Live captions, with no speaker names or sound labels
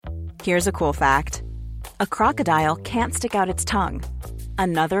Here's a cool fact. A crocodile can't stick out its tongue.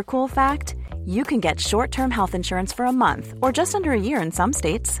 Another cool fact, you can get short-term health insurance for a month or just under a year in some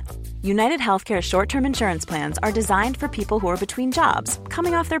states. United Healthcare short-term insurance plans are designed for people who are between jobs,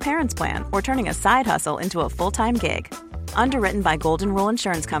 coming off their parents' plan, or turning a side hustle into a full-time gig. Underwritten by Golden Rule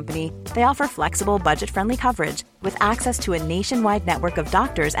Insurance Company, they offer flexible, budget-friendly coverage with access to a nationwide network of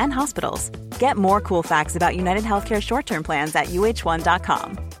doctors and hospitals. Get more cool facts about United Healthcare short-term plans at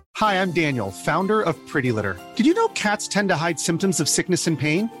uh1.com. Hi, I'm Daniel, founder of Pretty Litter. Did you know cats tend to hide symptoms of sickness and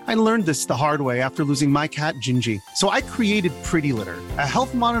pain? I learned this the hard way after losing my cat, Gingy. So I created Pretty Litter, a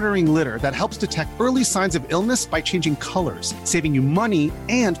health monitoring litter that helps detect early signs of illness by changing colors, saving you money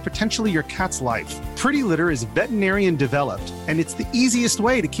and potentially your cat's life. Pretty Litter is veterinarian developed, and it's the easiest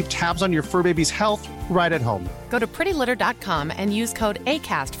way to keep tabs on your fur baby's health right at home. Go to prettylitter.com and use code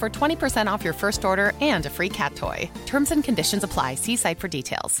ACAST for 20% off your first order and a free cat toy. Terms and conditions apply. See site for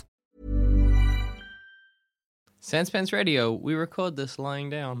details. Sanspants Radio, we record this lying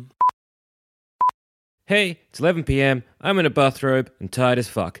down. Hey, it's 11 p.m, I'm in a bathrobe and tired as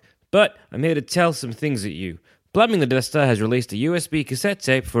fuck, but I'm here to tell some things at you. Plumbing the Death Star has released a USB cassette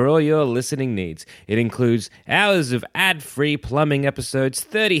tape for all your listening needs. It includes hours of ad-free plumbing episodes,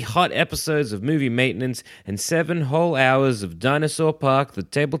 30 hot episodes of movie maintenance, and 7 whole hours of Dinosaur Park, the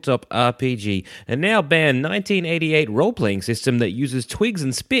tabletop RPG, a now banned 1988 role-playing system that uses twigs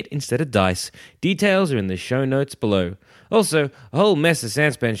and spit instead of dice. Details are in the show notes below. Also, a whole mess of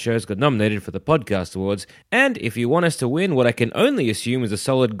Sanspan shows got nominated for the Podcast Awards, and if you want us to win what I can only assume is a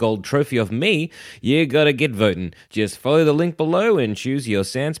solid gold trophy of me, you gotta get voting. Just follow the link below and choose your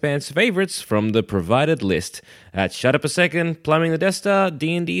Sanspan's favorites from the provided list. At Shut Up a Second, Plumbing the Death Star,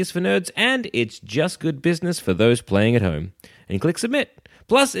 D&D is for nerds, and it's just good business for those playing at home. And click submit.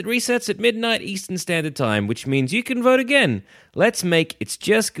 Plus, it resets at midnight Eastern Standard Time, which means you can vote again. Let's make It's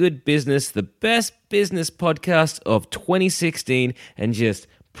Just Good Business the best business podcast of 2016 and just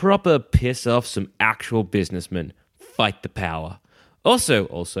proper piss off some actual businessmen. Fight the power. Also,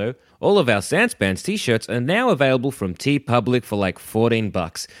 all of our Sanspans t-shirts are now available from TeePublic for like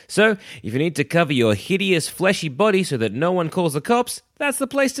 $14. So, if you need to cover your hideous fleshy body so that no one calls the cops, that's the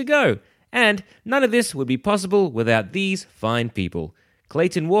place to go. And none of this would be possible without these fine people.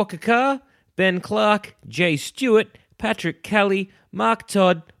 Clayton Walker-Carr, Ben Clark, Jay Stewart, Patrick Kelly, Mark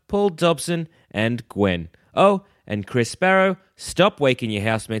Todd, Paul Dobson, and Gwen. Oh, and Chris Sparrow, stop waking your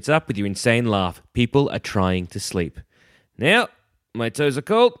housemates up with your insane laugh. People are trying to sleep. Now, my toes are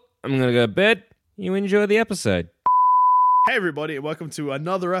cold. I'm going to go to bed. You enjoy the episode. Hey everybody, and welcome to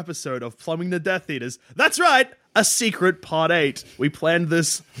another episode of Plumbing the Death Eaters. That's right, a secret part 8. We planned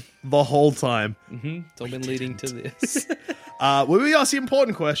this the whole time. It's all been leading to this. Where we ask the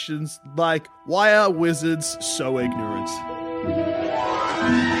important questions like, why are wizards so ignorant?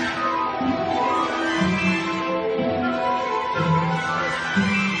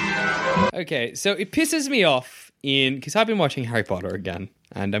 Okay, so it pisses me off because I've been watching Harry Potter again,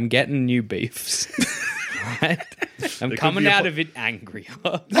 and I'm getting new beefs. Right? I'm coming out of it angrier.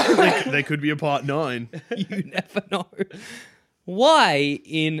 They could be a part 9. You never know. Why,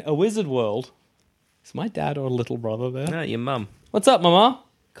 in a wizard world, is my dad or little brother there? No, your mum. What's up, Mama?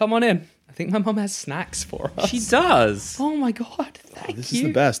 Come on in. I think my mum has snacks for us. She does. Oh my god, thank This you. is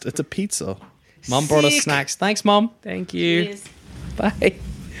the best. It's a pizza. Mum brought us snacks. Thanks, Mum. Thank you. Cheers. Bye.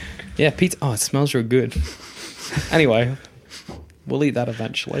 Yeah, pizza. Oh, it smells real good. Anyway, we'll eat that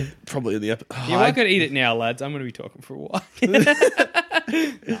eventually. Probably the episode. You're not going to eat it now, lads. I'm going to be talking for a while.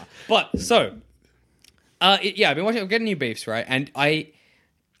 No. But, so, I've been watching, I'm getting new beefs, right? And I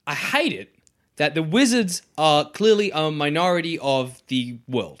hate it that the wizards are clearly a minority of the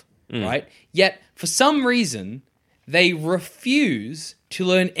world, right? Yet, for some reason, they refuse to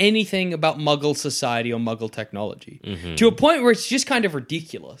learn anything about Muggle society or Muggle technology. To a point where it's just kind of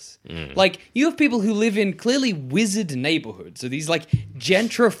ridiculous. Like, you have people who live in clearly wizard neighborhoods. So these, like,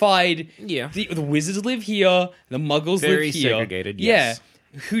 gentrified... Yeah. The wizards live here, the Muggles Very live here. segregated, yes.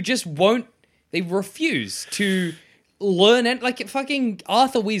 Yeah. Who just won't... They refuse to learn... And, like, fucking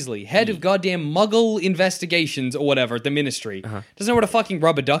Arthur Weasley, head of goddamn Muggle investigations or whatever at the Ministry, doesn't know what a fucking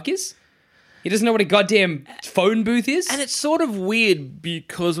rubber duck is? He doesn't know what a goddamn phone booth is? And it's sort of weird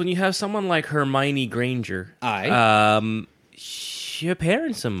because when you have someone like Hermione Granger, Aye. her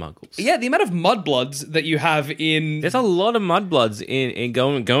parents are muggles. Yeah, the amount of mudbloods that you have in... There's a lot of mudbloods in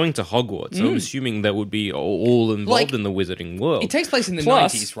going to Hogwarts. So I'm assuming that would be all involved Like, in the wizarding world. It takes place in the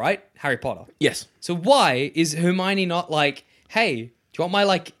Plus- 90s, right? Harry Potter. Yes. So why is Hermione not like, hey, do you want my,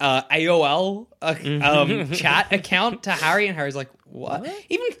 like, AOL chat account to Harry? And Harry's like, what?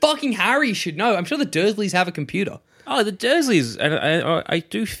 Even fucking Harry should know. I'm sure the Dursleys have a computer. Oh, the Dursleys, and I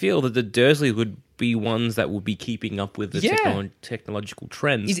do feel that the Dursleys would be ones that would be keeping up with the Yeah. technological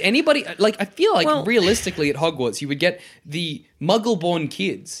trends. Is anybody like? I feel like Well- realistically at Hogwarts, you would get the Muggle-born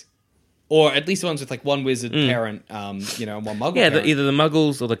kids, or at least the ones with like one wizard parent, and one Muggle. Yeah, parent. either the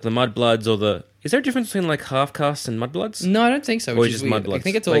Muggles or like the Mudbloods or the. Is there a difference between like half castes and Mudbloods? No, I don't think so. Or Which is just weird. I Mudbloods.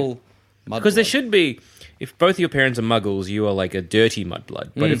 think it's Like- all Because there Mudblood. should be. If both your parents are Muggles, you are like a dirty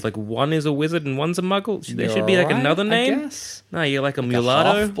Mudblood. But if like one is a wizard and one's a Muggle, there should be like You're another right, I name. guess. No, you're like a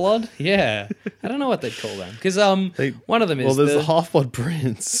mulatto. Half-blood? Yeah. I don't know what they'd call them. Because one of them is Well, there's the... the Half-Blood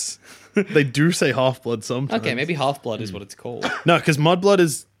Prince. They do say Half-Blood sometimes. Okay, maybe half-blood is what it's called. No, because Mudblood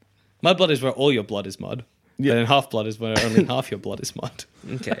is... Mudblood is where all your blood is mud. Yeah. But then half-blood is where only half your blood is mud.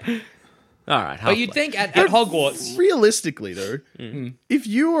 Okay. All right. But you'd think at Hogwarts... Realistically, though, if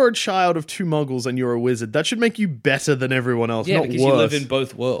you are a child of two Muggles and you're a wizard, that should make you better than everyone else, Yeah, not because worse. you live in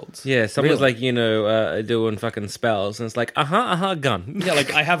both worlds. Yeah, someone's Really? like, doing fucking spells, and it's like, gun. Yeah,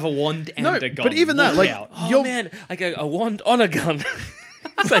 like I have a wand and No, a gun. but even that, Look like, out. Oh you're... man, like a wand on a gun.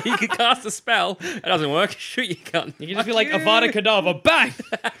 So you can cast a spell, it doesn't work, shoot your gun. You can just be like Avada Kedavra, bang!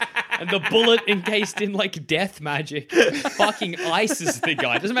 And the bullet encased in like death magic fucking ices the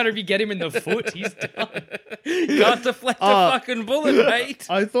guy. Doesn't matter if you get him in the foot, he's done. Can't deflect a fucking bullet, mate.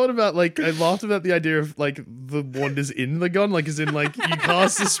 I thought about, like, I laughed about the idea of, like, the wand is in the gun, like, as in, like, you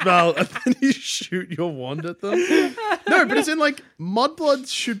cast a spell and then you shoot your wand at them. No, but it's in, like, Mudblood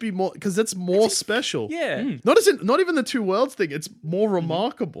should be more, because that's more special. Yeah. Not even the two worlds thing, it's more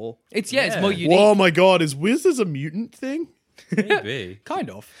remarkable. It's more unique. Oh my god, is Wizards a mutant thing? Maybe. Kind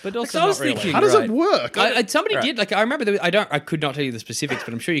of, but also I was not really. thinking- How does Right. it work? Somebody did like I remember I could not tell you the specifics,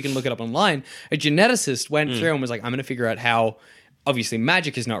 but I'm sure you can look it up online. A geneticist went through and was like, I'm going to figure out how. Obviously,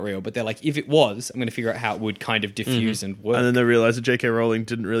 magic is not real, but they're like, if it was, I'm going to figure out how it would kind of diffuse and work. And then they realized that J.K. Rowling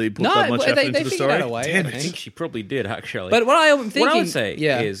didn't really put that much effort they into the figured story. out a way. Damn I it. I think she probably did, actually. But what I'm thinking, what I would say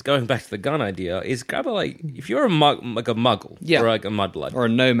yeah, is, going back to the gun idea, is grab a, like, if you're a muggle, Yeah. or like a mudblood. or a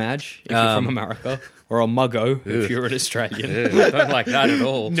nomad if you're from America, or a muggo if you're an Australian. I don't like that at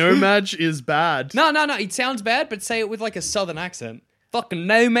all. No match is bad. No, it sounds bad, but say it with like a southern accent. Fucking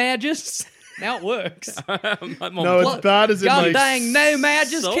nomads. Now it works. No, it's bad as in, God like... dang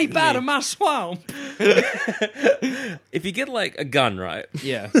nomads, sold keep out me. of my swamp. If you get like a gun, right?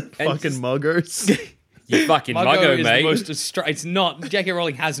 Yeah. Fucking muggers. You fucking Muggo muggo, is mate. the most it's not. J.K.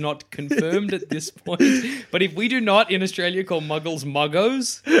 Rowling has not confirmed at this point. But if we do not in Australia call muggles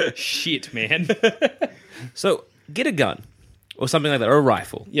muggos, shit, man. So get a gun, or something like that, or a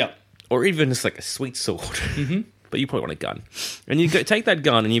rifle. Yeah. Or even just like a sweet sword. But you probably want a gun. And you go take that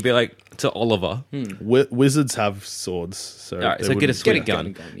gun and you'd be like to Oliver. Wizards have swords, so... All right, they so get a wouldn't- sweet Get a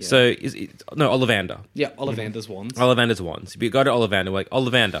gun. gun, yeah. So Ollivander. Yeah, Ollivander's wands. Ollivander's wands. If you go to Ollivander, like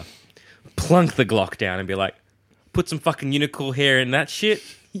Ollivander, plunk the Glock down and be like, put some fucking unicorn hair in that shit.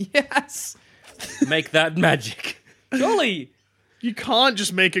 Yes. Make that magic. Surely. You can't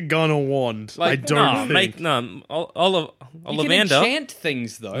just make a gun or wand. I Like, don't think. You can Ollivander, enchant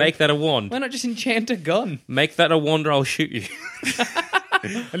things, though. make that a wand. Why not just enchant a gun? Make that a wand or I'll shoot you.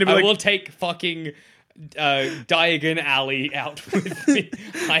 And it'd be I like, will take fucking Diagon Alley out with me.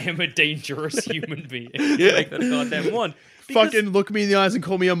 I am a dangerous human being. Make that a goddamn wand. fucking look me in the eyes and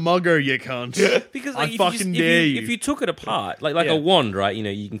call me a mugger, you cunt. Because I like, if you fucking dare you. If you took it apart, like Yeah. a wand, right? You know,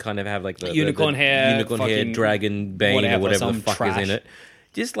 you can kind of have like the Unicorn hair, unicorn hair, fucking dragon bane, whatever, or whatever the some fuck trash. is in it.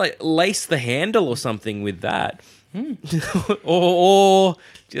 Just like lace the handle or something with that, or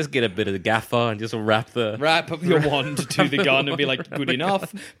just get a bit of the gaffer and just wrap Wrap your wand to the gun and be like, good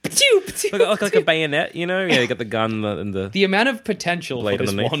enough. P'too, p'too, like a bayonet, you know? Yeah, you got the gun and the The amount of potential Blade for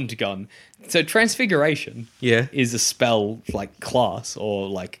this underneath. wand gun. So Transfiguration Yeah. is a spell like class or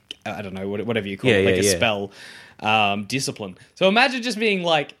like, I don't know, whatever you call Yeah, it, like yeah, a yeah. spell discipline. So imagine just being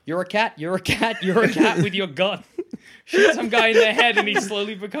like, you're a cat, you're a cat, you're a cat with your gun. Shoot some guy in the head and he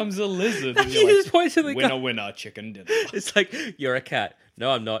slowly becomes a lizard. And You you're just like, point to the winner, gun. winner, chicken dinner. It's like you're a cat.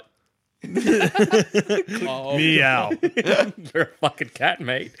 No, I'm not. Oh, Meow. You're a fucking cat,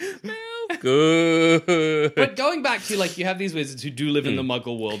 mate. Meow. Good. But going back to, like, you have these wizards who do live in the Mm.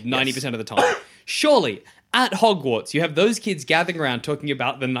 muggle world 90% of the time. Surely, at Hogwarts, you have those kids gathering around talking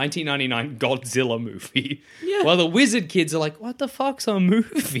about the 1999 Godzilla movie. Yeah. While the wizard kids are like, what the fuck's a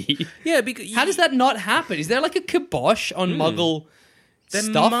movie? Yeah, because How does that not happen? Is there like a kibosh on muggle There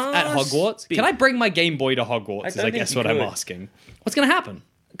stuff at must Hogwarts? be. Can I bring my Game Boy to Hogwarts? Is don't I think guess you what I'm could. asking. What's going to happen?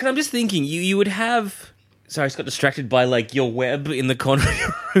 Because I'm just thinking, you would have. Sorry, I just got distracted by like your web in the corner of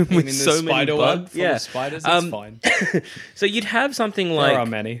your room with In the so many spider web bugs. full Yeah, of spiders? That's Um, fine. So you'd have something There like are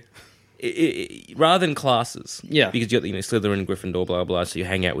many. rather than classes. Yeah. because you got Slytherin, Gryffindor, blah blah. So you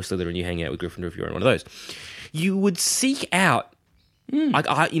hang out with Slytherin, you hang out with Gryffindor if you're in one of those. you would seek out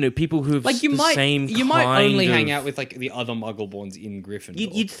people who've Like you the might, same you might kind only of- hang out with like the other Muggleborns in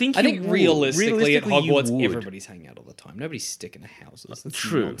Gryffindor. You'd think I you think would. realistically at Realistically, you Hogwarts, would. everybody's hanging out all the time. Nobody's sticking to houses. That's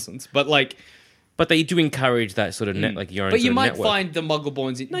True. nonsense. But like, But they do encourage that sort of net, like your own. but you sort of might network. find the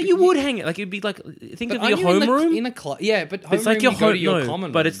Muggleborns. No, you would hang it. Like it'd be like think But of aren't your you in homeroom. in a yeah, but homeroom It's like your you go to your home,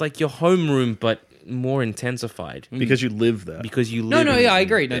 common but room. it's like your homeroom, but more intensified Because you live there. because you No, live. no, in- yeah, I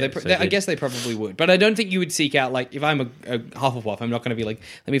agree. No, yeah, I guess they probably would, but I don't think you would seek out like if I'm a Hufflepuff, I'm not going to be like,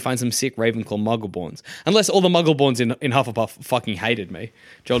 let me find some sick Ravenclaw Muggleborns, unless all the Muggleborns in Hufflepuff fucking hated me.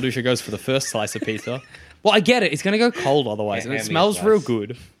 Joel Dusha goes for the first slice of pizza. Well, I get it; it's going to go cold otherwise, and it hand me a smells slice. real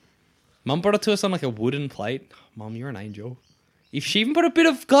good. Mum brought it to us on like a wooden plate. Mum, you're an angel. If she even put a bit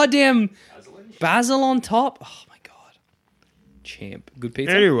of goddamn basil on top, oh my god, champ, good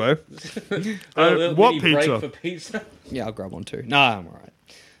pizza. Anyway, what Mini break pizza? for pizza? Yeah, I'll grab one too. Nah, I'm alright.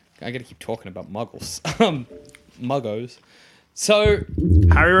 I gotta keep talking about muggles. Muggos. So,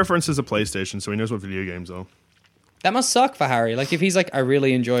 Harry references a PlayStation, so he knows what video games are. that must suck for Harry. Like, if he's like, I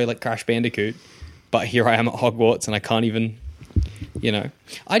really enjoy, like, Crash Bandicoot, but here I am at Hogwarts and I can't even,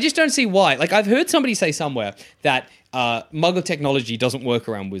 I just don't see why. Like, I've heard somebody say somewhere that Muggle technology doesn't work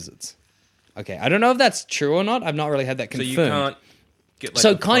around wizards. Okay, I don't know if that's true or not. I've not really had that So confirmed. you can't get like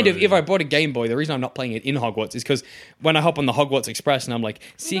So a kind of, phone. if I bought a Game Boy, the reason I'm not playing it in Hogwarts is because when I hop on the Hogwarts Express and I'm like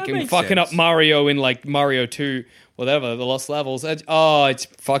seeking makes fucking sense. up Mario in like Mario 2, whatever, the Lost Levels, it's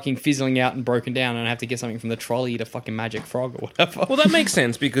fucking fizzling out and broken down and I have to get something from the trolley to fucking Magic Frog or whatever. Well, that makes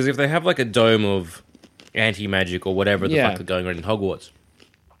sense because if they have like a dome of anti-magic or whatever the Yeah. fuck is going on in Hogwarts,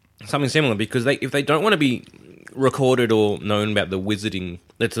 something similar. Because if they don't want to be recorded or known about the wizarding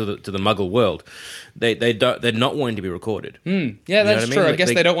to the Muggle world, they're not wanting to be recorded. Yeah, know that's what I mean? true. I Like, guess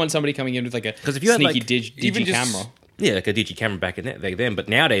they- they don't want somebody coming in with like a Because if you had sneaky like even digi just- camera. yeah, like a digi camera back then. But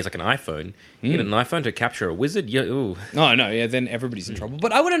nowadays, like an iPhone, you get an iPhone to capture a wizard. Ooh. No, yeah, then everybody's in trouble.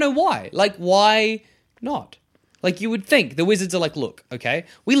 But I want to know why. Like, why not? Like, you would think the wizards are like, look, okay,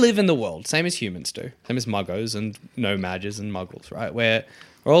 we live in the world, same as humans do, same as muggos and no mages and muggles, right? We're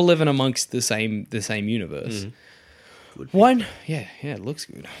all living amongst the same universe. Why? Yeah, it looks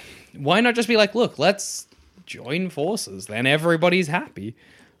good. Why not just be like, look, let's join forces? Then everybody's happy.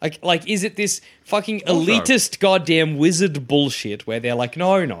 Like, is it this fucking elitist goddamn wizard bullshit where they're like,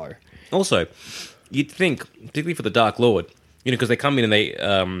 no. Also, you'd think, particularly for the Dark Lord, because they come in and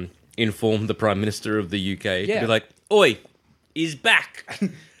they inform the Prime Minister of the UK to Yeah. be like, "Oi, he's back."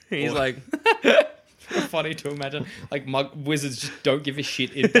 He's like, Funny to imagine. Like, wizards just don't give a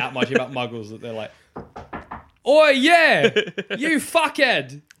shit that much about muggles that they're like, oi, yeah, you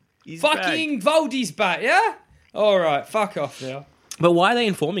fuckhead. Fucking Voldy's back, yeah? All right, fuck off now. but why are they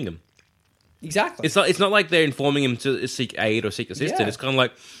informing him? Exactly. It's not like they're informing him to seek aid or seek assistance. Yeah. It's kind of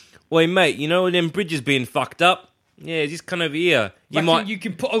like, "Oi, mate, them bridges being fucked up. Yeah, just come over here. You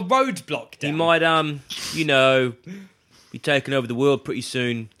can put a roadblock down. You might, be taking over the world pretty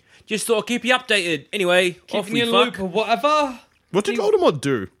soon. Just thought I'd keep you updated. Anyway, off keep me we in the fuck." loop or whatever. What did Voldemort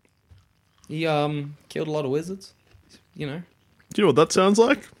do? He killed a lot of wizards. You know Do you know what that sounds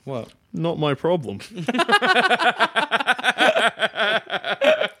like? what? Not my problem.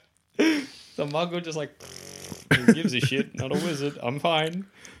 The muggle just like, who gives a shit? Not a wizard. I'm fine.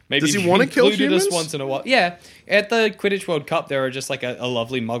 Maybe Does he wanna kill included us humans? once in a while. Yeah, at the Quidditch World Cup, there are just like a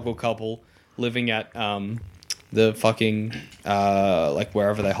lovely muggle couple living at the fucking like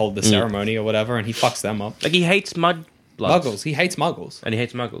wherever they hold the ceremony or whatever, and he fucks them up. Like he hates mud bloods. Muggles. He hates muggles. And he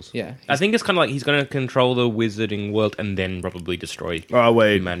hates muggles. Yeah. I think it's kind of like he's going to control the wizarding world and then probably destroy Oh,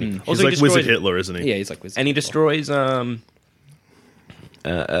 wait. humanity. He's Also, he like Wizard destroys- Hitler, isn't he? Yeah, he's like wizard. And he destroys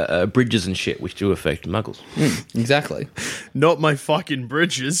bridges and shit, which do affect muggles. Exactly. Not my fucking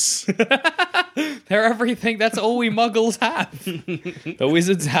bridges. They're everything. That's all we muggles have. The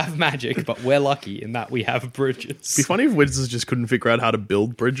wizards have magic, but we're lucky in that we have bridges. It'd be funny if wizards just couldn't figure out how to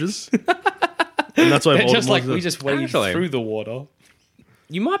build bridges. And that's why They're just Voldemort's like, we just wade Actually- through the water.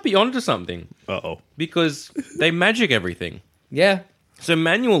 You might be onto something Uh-oh. because they magic everything. Yeah. So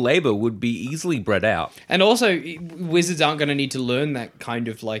manual labor would be easily bred out. And also, wizards aren't going to need to learn that kind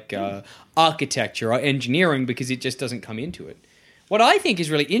of like architecture or engineering because it just doesn't come into it. What I think is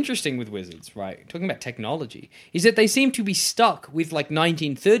really interesting with wizards, right, talking about technology, is that they seem to be stuck with like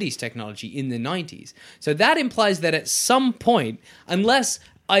 1930s technology in the 90s. So that implies that at some point, unless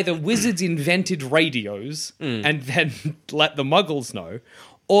either wizards invented radios and then let the muggles know,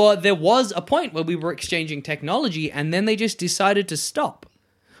 or there was a point where we were exchanging technology and then they just decided to stop.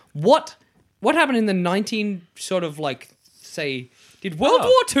 What happened in the 19 sort of like, say, did World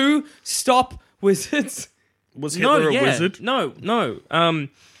War II stop wizards? Was Hitler a wizard? No.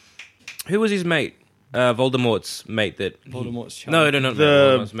 Who was his mate? Voldemort's mate that... Voldemort's child. No, not The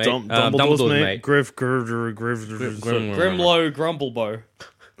Voldemort's mate. Dumbledore's mate. Griff. Grimlow Grumblebow.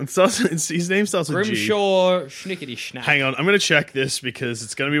 His name starts with G. Grimshaw Schnickety Schnack. Hang on, I'm going to check this because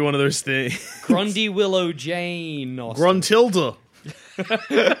it's going to be one of those things. Grundy Willow Jane. Gruntilda.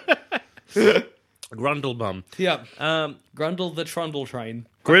 Grundlebum. Yep. Grundle the Trundle Train.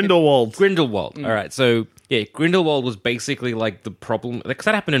 Grindelwald. Grindelwald. All right, so yeah, Grindelwald was basically like the problem because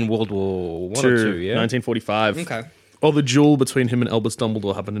that happened in World War One or Two, yeah, 1945. Okay. Oh, the duel between him and Albus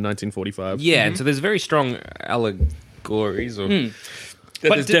Dumbledore happened in 1945. yeah, and so there's very strong allegories. Or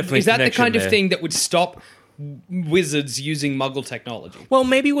But definitely is that the connection kind of there. thing that would stop wizards using Muggle technology? Well,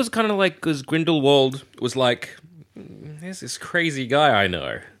 maybe it was kind of like because Grindelwald was like, there's this crazy guy I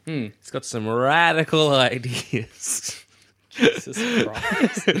know. He's got some radical ideas. Jesus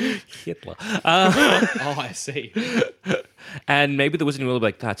Christ. Hitler. Oh, I see. And maybe the Wizarding World will be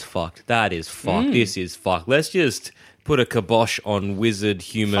like, that's fucked. That is fucked. This is fucked. Let's just put a kibosh on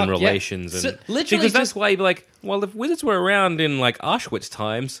wizard-human Fuck, yeah. relations. So, And, literally because that's just- why you'd be like, well, if wizards were around in, like, Auschwitz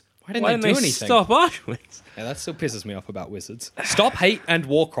times, Why didn't they do anything? stop Auschwitz? Yeah, that still pisses me off about wizards. Stop hate and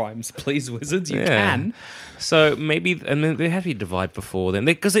war crimes, please, wizards. You Yeah. can. So maybe, and then they have to divide before then.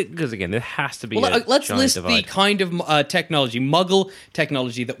 Because again, there has to be Well, a let's giant list divide. the kind of technology, Muggle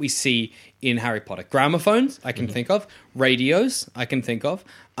technology that we see in Harry Potter. Gramophones, I can think of. Radios, I can think of.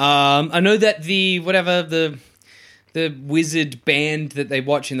 I know that the wizard band that they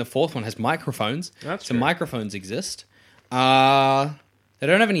watch in the fourth one has microphones. That's so true. microphones exist. They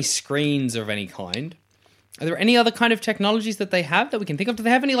don't have any screens of any kind. Are there any other kind of technologies that they have that we can think of? Do they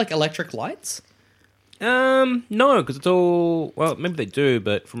have any like electric lights? No, because it's all, well, maybe they do,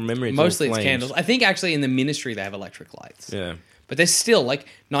 but from memory it's Mostly all it's flames. candles. I think actually in the Ministry they have electric lights. Yeah. But they're still like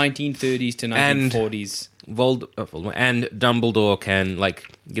 1930s to 1940s. Voldemort and Dumbledore can like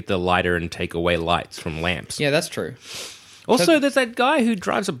get the lighter and take away lights from lamps. Yeah, that's true. Also, there's that guy who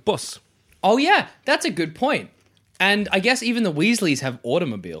drives a bus. Oh yeah, that's a good point. And I guess even the Weasleys have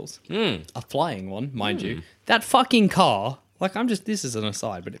automobiles. A flying one, mind you. That fucking car, like this is an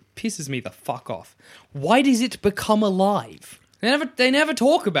aside, but it pisses me the fuck off. Why does it become alive? They never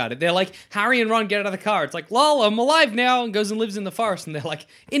talk about it. They're like, Harry and Ron get out of the car. It's like, lol, I'm alive now, and goes and lives in the forest. And they're like,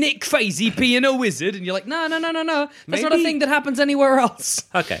 in it crazy being a wizard. And you're like, no. That's not a Maybe- thing that happens anywhere else.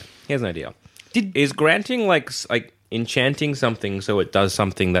 Okay, here's an idea. Is granting like enchanting something so it does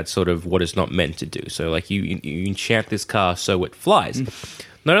something that's sort of what it's not meant to do? So like you enchant this car so it flies.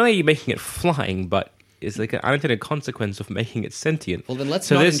 Not only are you making it flying, but it's like an unintended consequence of making it sentient. Well, then let's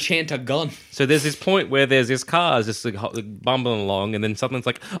So not there's- enchant a gun. So there's this point where there's this car just like bumbling along, and then something's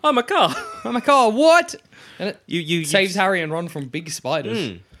like, "I'm a car." I'm like, oh, what? And it You saves Harry and Ron from big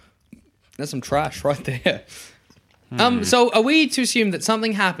spiders. That's some trash right there. So are we to assume that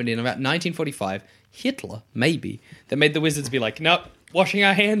something happened in about 1945, Hitler, maybe, that made the wizards be like, nope, washing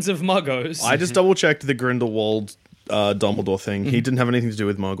our hands of muggos? I just double checked the Grindelwald Dumbledore thing. He didn't have anything to do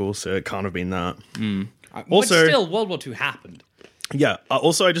with Muggles, so it can't have been that. But also- still, World War II happened. Yeah.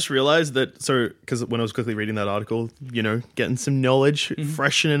 Also, I just realized that, because when I was quickly reading that article, getting some knowledge,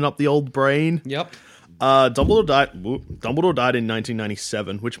 freshening up the old brain. Yep. Dumbledore died in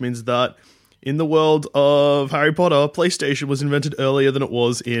 1997, which means that in the world of Harry Potter, PlayStation was invented earlier than it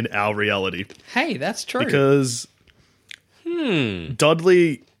was in our reality. Hey, that's true. Because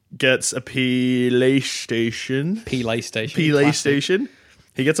Dudley gets a PlayStation. PlayStation.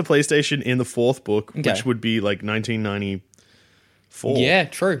 He gets a PlayStation in the fourth book, Okay. which would be like 1994. Yeah,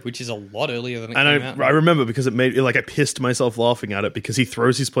 true, which is a lot earlier than it And came out. I remember because it made I pissed myself laughing at it because he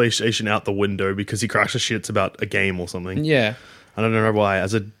throws his PlayStation out the window because he crashes shits about a game or something. Yeah, I don't know why.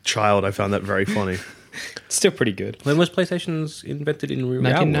 As a child, I found that very funny. still pretty good. When was PlayStation's invented in real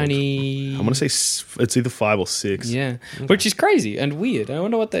 1990. I want to say it's either 5 or 6. Yeah, which is crazy and weird. I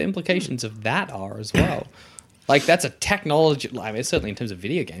wonder what the implications of that are as well. Like, that's a technology. I mean, certainly in terms of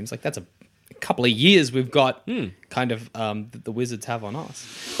video games, like that's a couple of years we've got kind of that the wizards have on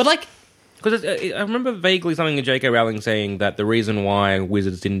us. But like, Because I remember vaguely something in J.K. Rowling saying that the reason why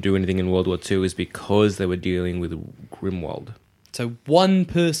wizards didn't do anything in World War II is because they were dealing with Grimwald. so one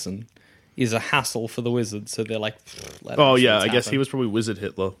person is a hassle for the wizards, so they're like, let Oh, it yeah. I guess happen. he was probably Wizard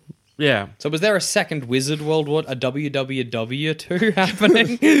Hitler. Yeah. So was there a second Wizard World War, a WWW2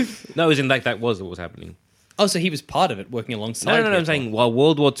 happening? No, it was in like that was what was happening. Oh, so he was part of it, working alongside. No, I'm Hitler. saying while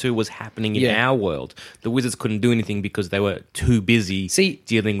World War II was happening in Yeah. our world, the wizards couldn't do anything because they were too busy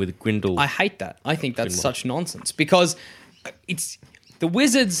dealing with Grindel. I hate that. I think that's such nonsense because it's the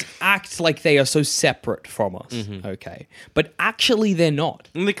wizards act like they are so separate from us. Okay, but actually they're not.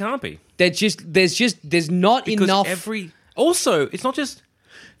 And they can't be. There's not Because enough. Also, it's not just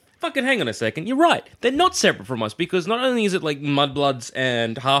fucking hang on a second. You're right. They're not separate from us because not only is it like mudbloods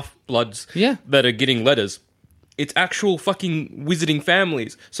and half-bloods that are getting letters, it's actual fucking wizarding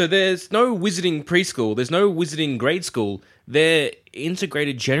families. So there's no wizarding preschool. There's no wizarding grade school. They're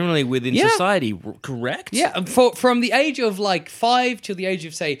integrated generally within society, correct? Yeah, from the age of like 5 to the age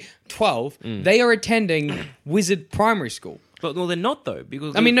of, say, 12, they are attending wizard primary school. But well, they're not though,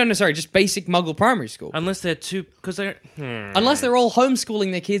 because sorry, just basic Muggle primary school. unless they're too, because they're Unless they're all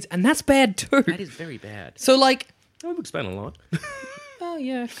homeschooling their kids, and that's bad too. that is very bad. So like, That would explain a lot. oh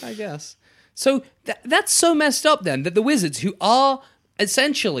yeah, I guess. So that's so messed up then that the wizards, who are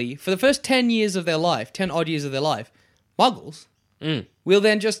essentially for the first 10 years of their life, 10 odd years of their life, Muggles, will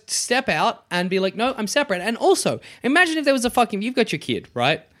then just step out and be like, no, I'm separate. And also, imagine if there was you've got your kid,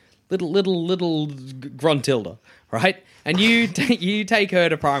 right? Little Gruntilda, right? And you take her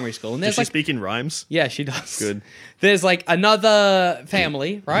to primary school, and Does there's she speak in rhymes? yeah, she does. Good. There's like another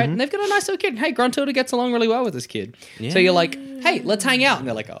family, right? And they've got a nice little kid. Hey, Gruntilda gets along really well with this kid. So you're like, hey, let's hang out. And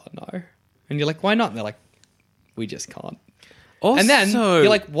they're like, oh, no. And you're like, why not? And they're like, we just can't. Also, And then you're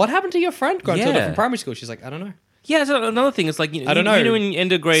like, what happened to your friend Gruntilda Yeah. from primary school? She's like, I don't know. yeah, so another thing is like, I don't know. You know, in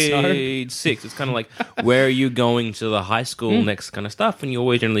end of grade 6, it's kind of like, where are you going to the high school next kind of stuff? And you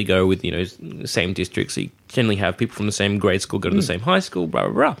always generally go with, the same district. So you generally have people from the same grade school go to the same high school, blah,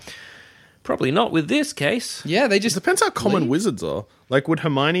 blah, blah. Probably not with this case. Yeah, they just Depends how common wizards are. Like, would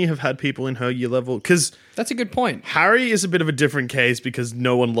Hermione have had people in her year level? Because That's a good point. Harry is a bit of a different case because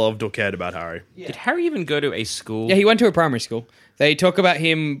no one loved or cared about Harry. Did Harry even go to a school? Yeah, he went to a primary school. They talk about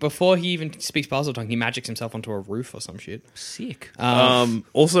him before he even speaks Parseltongue. He magics himself onto a roof or some shit. Sick.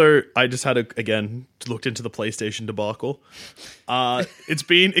 Also, I just had looked into the PlayStation debacle. It's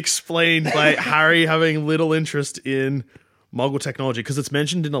been explained by Harry having little interest in Muggle technology because it's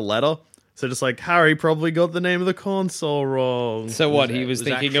mentioned in a letter. So just like, Harry probably got the name of the console wrong. So what? He was was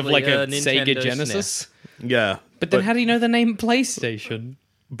thinking of actually like a a Sega Nintendo Genesis? Yeah. But then how do you know the name PlayStation?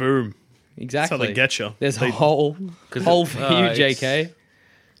 Boom. Exactly. That's how they get you. There's a whole for you, JK.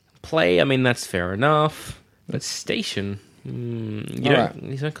 Play, I mean, that's fair enough. But station...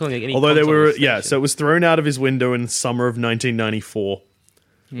 he's not calling it any Although they console were, a station. so it was thrown out of his window in the summer of 1994.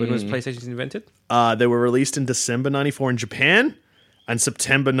 When was PlayStation invented? They were released in December 94 in Japan and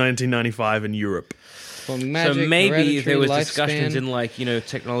September 1995 in Europe. Magic, so maybe Hereditary, there was Lifespan. discussions in like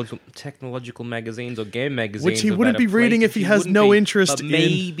technological magazines or game magazines, Which he about wouldn't a be reading place if he that has wouldn't no be, interest but in-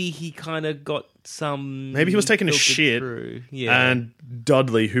 maybe he kind of got some. Maybe he was taking a filtered shit, through. Yeah, and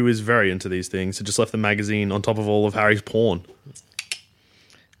Dudley, who is very into these things, had just left the magazine on top of all of Harry's porn.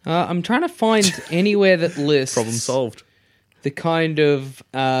 I'm trying to find anywhere that lists Problem solved. the kind of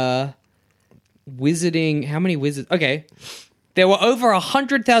wizarding. How many wizards? Okay, there were over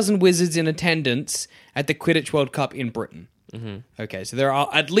 100,000 wizards in attendance at the Quidditch World Cup in Britain. Okay, so there are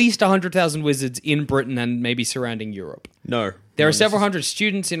at least 100,000 wizards in Britain and maybe surrounding Europe. No. There are several hundred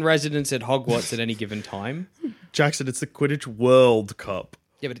students in residence at Hogwarts at any given time. Jackson, it's the Quidditch World Cup.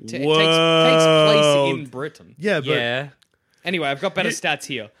 Yeah, but it takes place in Britain. Yeah, but... yeah. Anyway, I've got better stats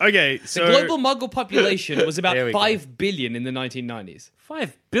here. Okay, The so... global Muggle population was about There we go. 5 billion in the 1990s,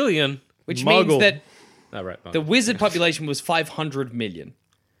 5 billion. which Muggle. means that Oh, right. the wizard population was 500 million.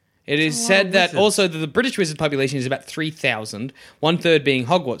 It is said that also that the British wizard population is about 3,000, 1/3 being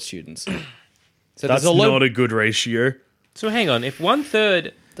Hogwarts students. So That's there's a lot. not a good ratio. So hang on, if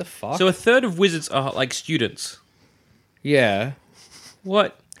 1/3, The fuck? so a third of wizards are like students. Yeah.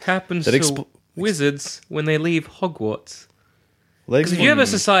 What happens That to wizards when they leave Hogwarts? Legs Because if you have a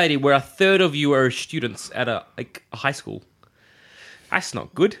society where a third of you are students at a high school, that's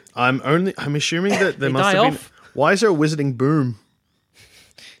not good. I'm assuming that there They must die have been... off. Why is there a wizarding boom?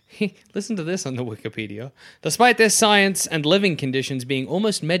 Listen to this on the Wikipedia. Despite their science and living conditions being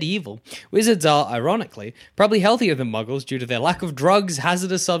almost medieval, wizards are, ironically, probably healthier than muggles due to their lack of drugs,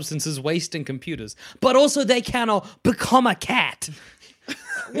 hazardous substances, waste, and computers. But also they cannot become a cat.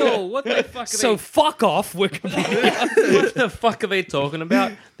 Whoa, what the fuck are So fuck off, Wikipedia. they, what the fuck are they talking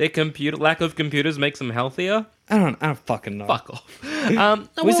about? Their lack of computers makes them healthier? I don't fucking know. Fuck off. Well,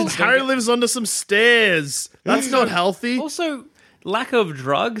 Wizards Harry lives under some stairs. That's not healthy. also, lack of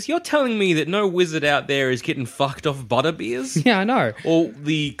drugs? You're telling me that no wizard out there is getting fucked off butterbeers? Yeah, I know. Or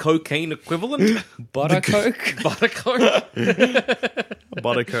the cocaine equivalent? Buttercoke. Buttercoke?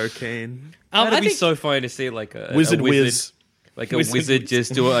 Butter cocaine. That'd I be think- so funny to see like a Wizard wizard, whiz. like a Wizard wizard whiz.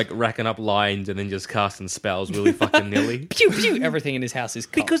 just do like racking up lines and then just casting spells really fucking nilly. Pew pew. Everything in his house is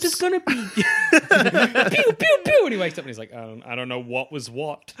cups. Because it's gonna be pew pew pew. And he wakes up and he's like, I don't know what was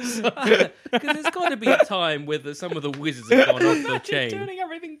what. because there's got to be a time where some of the wizards have gone off the chain. Turning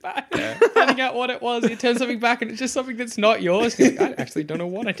everything back, finding out what it was. You turn something back and it's just something that's not yours. You're like, I actually don't know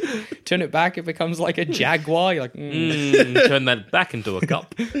what it is. Turn it back, it becomes like a jaguar. You're like, Turn that back into a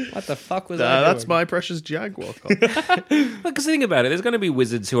cup. what the fuck was I doing? That's my precious Jaguar cup. Because think about it, there's going to be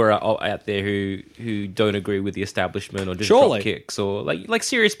wizards who are out there who don't agree with the establishment or just Surely. drop kicks, or like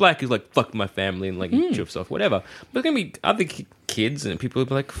Sirius Black is like, fuck my family and like chuffs off, whatever. But there's going to be other kids and people who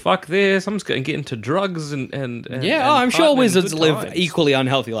be like, fuck this, I'm just going to get into drugs and Yeah, I'm sure partying and wizards good live times. equally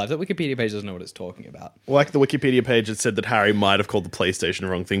unhealthy lives. That Wikipedia page doesn't know what it's talking about. Like the Wikipedia page, it said that Harry might have called the PlayStation the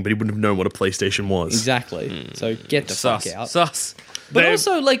wrong thing, but he wouldn't have known what a PlayStation was. Exactly. So get the fuck out. Sus. But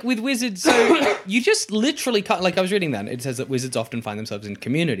also, like with wizards, so you just literally can't. Like I was reading that, it says that wizards often find themselves in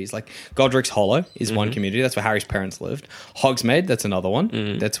communities. Like Godric's Hollow is one community. That's where Harry's parents lived. Hogsmeade, that's another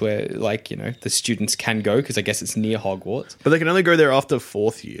one. That's where, like, you know, the students can go because I guess it's near Hogwarts. But they can only go there after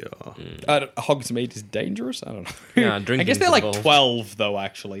 4th year. Hogsmeade is dangerous. I don't know. Nah, I drinking's guess they're like involved. 12 though,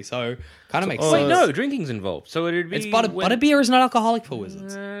 actually. So kind of makes Wait, sense. no, drinking's involved. So it'd be It's butterbeer is not alcoholic for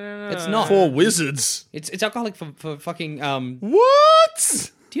wizards. It's not. For wizards. It's alcoholic for fucking.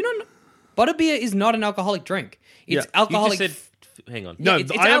 What? Do you know? Butterbeer is not an alcoholic drink. It's Yeah. alcoholic. You just said, hang on. No,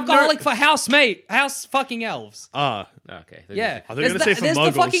 it's I have no- alcoholic for house fucking elves. Okay. Yeah, I thought you were gonna say for there's the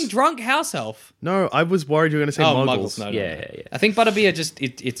muggles. fucking drunk house elf. No, I was worried you were going to say muggles. No, Yeah. I think butterbeer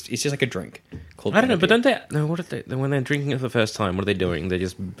it's just like a drink called. I don't know, but butterbeer. don't they? No, what are they? When they're drinking it for the first time, what are they doing? They're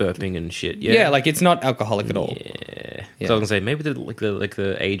just burping and shit. Yeah, Yeah, like it's not alcoholic at all. Yeah. Yeah. So I was gonna say maybe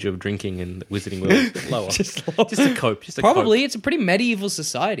the age of drinking in the Wizarding World is a bit lower. Just to cope. Just to Probably cope. it's a pretty medieval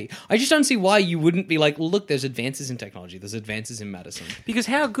society. I just don't see why you wouldn't be like, look, there's advances in technology, there's advances in medicine. Because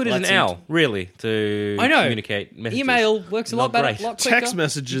how good is Let's an owl really to I know. communicate messages? Email works a lot Not better, great. a lot quicker. Text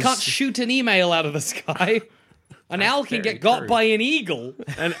messages. You can't shoot an email out of the sky. An owl can very get got true. by an eagle.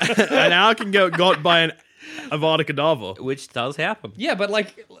 An owl can get got by an Avada Kedavra. Which does happen. Yeah, but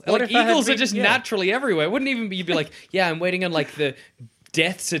like if I had eagles are been- just yeah. naturally everywhere. It wouldn't even be, you'd be like, yeah, I'm waiting on like the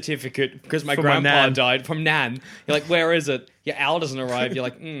death certificate because my From my grandpa nan. died from Nan. You're like, where is it? Your owl doesn't arrive. You're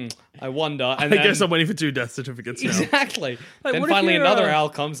like, I wonder. And I then, guess I'm waiting for 2 death certificates now. exactly. Like, Then what if finally you're, another owl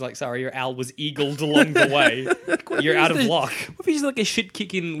comes like, sorry, your owl was eagled along the way. You're out of luck. What if he's like a shit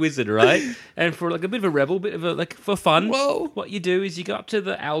kicking wizard, right? And for like a bit of a rebel, bit of a like for fun. Whoa. What you do is you go up to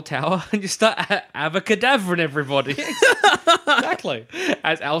the owl tower and you start avacadavering everybody. Exactly.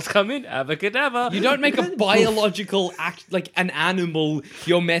 As owls come in, avacadabra. You don't make a biological act like an animal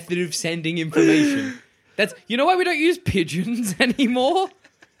your method of sending information. That's, you know why we don't use pigeons anymore?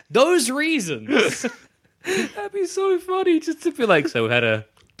 Those reasons. That'd be so funny just to be like, so we had a.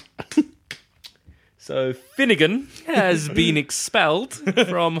 So Finnegan has been expelled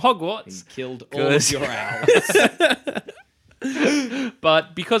from Hogwarts, Killed all of Good. your owls.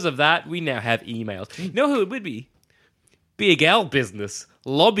 but because of that, we now have emails. You know who it would be? Big Owl business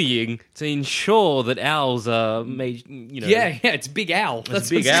lobbying to ensure that owls are made. You know, Yeah, it's Big Owl. That's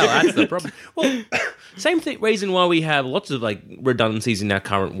Big Owl. That's the problem. Well, same reason why we have lots of like redundancies in our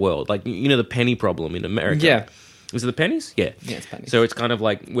current world. Like you know the penny problem in America. Yeah. Was it the pennies? Yeah. Yeah, it's pennies. So it's kind of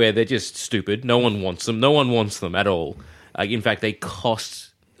like where they're just stupid. No one wants them. No one wants them at all. In fact, they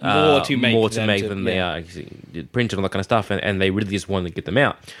cost More to make than they yeah. are printed and all that kind of stuff. And they really just want to get them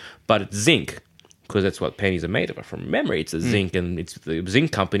out. But it's zinc. Because that's what pennies are made of. From memory, it's the zinc, and it's the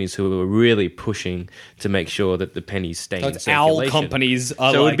zinc companies who are really pushing to make sure that the pennies stay So in it's owl circulation. companies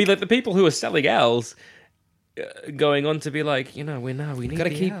are So like, it'd be like the people who are selling owls going on to be like, you know, we need Gotta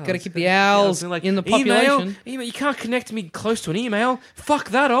the keep- owls. gotta keep the owls And in the population. Email, you can't connect me close to an email.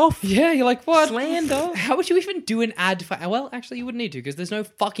 Fuck that off. yeah, you're like, what? Slander. How would you even do an ad for... Well, actually, you wouldn't need to because there's no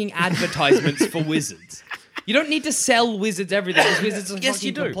fucking advertisements for wizards. You don't need to sell wizards everything because wizards are Yes,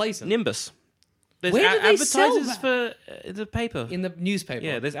 you fucking do. complacent. Nimbus. There's Where do they sell advertisers for the paper. In the newspaper.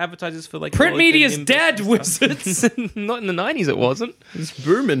 Yeah, there's advertisers for like Print Lloyd's and media's Nimbus dead, and stuff. wizards. Not in the 90s, it wasn't. It's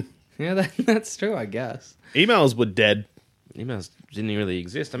booming. Yeah, that's true, I guess. Emails were dead. Emails didn't really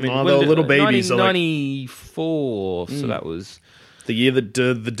exist. I mean, No, when they were did- little babies, so, like- 1994, so that was... The year that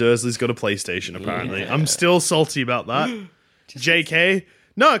the Dursleys got a PlayStation, apparently. I'm still salty about that. JK?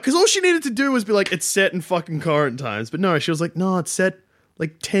 No, because all she needed to do was be like, it's set in fucking current times. But no, she was like, no, it's set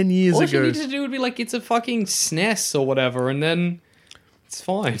like 10 years All she ago. needed to do would be like, it's a fucking SNES or whatever, and then it's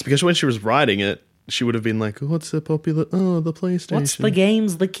fine. Because when she was writing it, she would have been like, what's the popular... Oh, the PlayStation.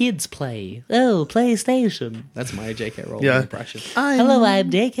 games the kids play? Oh, PlayStation. That's my J.K. Rowling Yeah. impression. Hello, I'm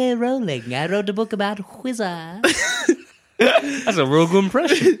J.K. Rowling. I wrote a book about wizards. That's a real good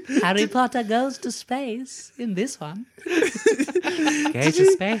impression. Harry Potter goes to space in this one. Go to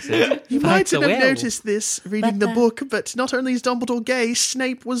space. You mightn't have noticed this reading the book, but not only is Dumbledore gay,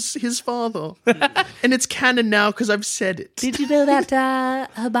 Snape was his father. And it's canon now because I've said it. Did you know that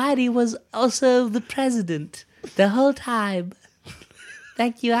Hermione was also the president the whole time?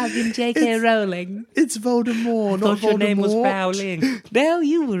 Thank you, I've been J.K. Rowling. It's Voldemort, not Thought your name was Voldemort. Rowling. No,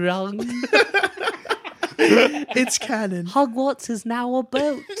 you were wrong. It's canon. Hogwarts is now a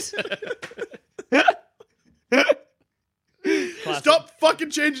boat. Stop fucking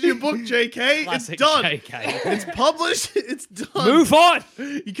changing your book, JK. Classic It's done. JK. It's published. It's done. Move on.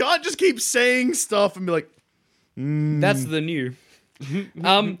 You can't just keep saying stuff and be like, That's the new.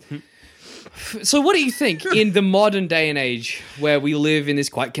 So what do you think in the modern day and age where we live in this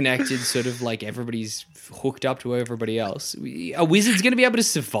quite connected sort of like everybody's hooked up to everybody else? Are wizards going to be able to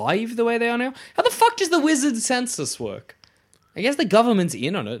survive the way they are now? How the fuck does the wizard census work? I guess the government's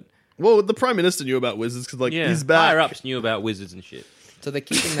in on it, well, the Prime Minister knew about wizards because, like, Yeah, he's back. higher ups knew about wizards and shit. so they're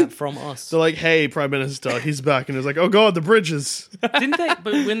keeping that from us. So, like, hey, Prime Minister, he's back. And it's like, oh, God, the bridges. Didn't they?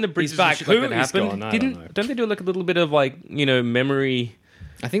 But when the bridges back. and shit like Who that is happened, gone? I don't know. don't they do like a little bit of like memory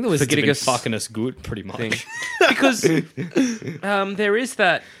I think the wizards have Forgetting been us- fucking us good, pretty much. thing? Because there is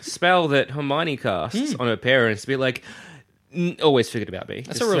that spell that Hermione casts on her parents to be like, always forget about me.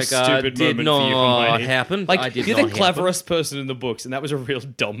 That's It's a real like, stupid did moment for you, not Hermione. happen. Like, I did you're not the happen. cleverest person in the books, and that was a real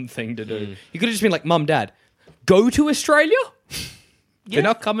dumb thing to do. You could have just been like, Mum, Dad, go to Australia? They're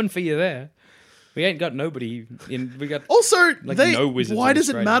not coming for you there. We ain't got nobody in. We got. Also, Like, they, no wizards why in does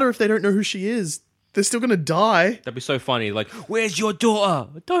it Australia. matter if they don't know who she is? They're still going to die. That'd be so funny. Like, where's your daughter?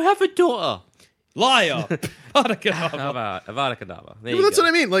 I don't have a daughter. Liar! Avada Kedavra. There But you that's go. what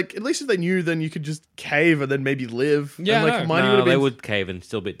I mean. Like, at least if they knew, then you could just cave and then maybe live. Yeah, and, like, I know. Hermione No, would have they been... would cave and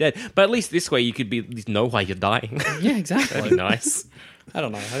still be dead. But at least this way, you could be at least know why you're dying. Yeah, exactly. That'd be nice. I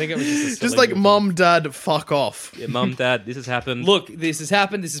don't know. I think it was just a Just silly like, little Mum, Dad, fuck off. Yeah, Mum, Dad, this has happened. thing. Look, this has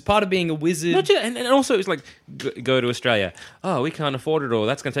happened. This is part of being a wizard. Not just, and also it's like go to Australia. Oh, we can't afford it all.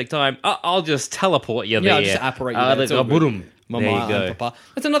 That's going to take time. I'll just teleport you there. Yeah, I'll just apparate you there. It's all good. boom. Mama There you and go. Papa.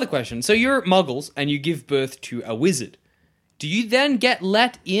 That's another question. So you're muggles and you give birth to a wizard. Do you then get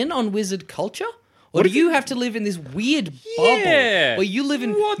let in on wizard culture? Or do you have to live in this weird bubble Yeah. where you live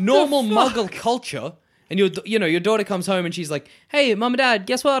in What the normal fuck? muggle culture and your daughter comes home and she's like, "Hey, Mum and Dad,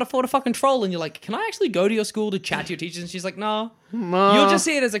 guess what? I fought a fucking troll." And you're like, "Can I actually go to your school to chat to your teachers?" And she's like, "No. You'll just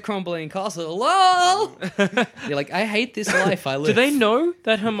see it as a crumbling castle." Lol. You're like, "I hate this life I live." Do they know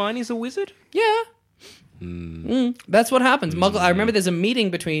that Hermione's a wizard? Yeah. That's what happens. Muggle. I remember there's a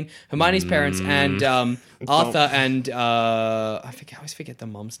meeting between Hermione's parents and Arthur and I always forget the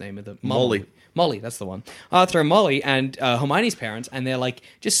mom's name of the Molly. Molly, that's the one. Arthur and Molly and Hermione's parents, and they're like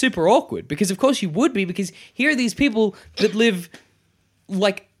just super awkward because of course you would be, because here are these people that live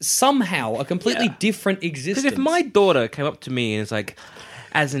like somehow a completely different existence. Because if my daughter came up to me and is like,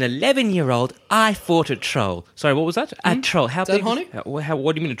 as an 11-year-old, I fought a troll. Sorry, what was that? A troll. How that big? honey?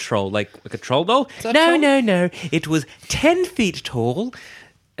 What do you mean a troll? Like a troll doll? that No, troll? no. It was 10 feet tall.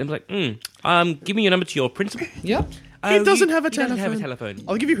 And like, give me your number to your principal. Yep. He doesn't have a he doesn't telephone. have a telephone.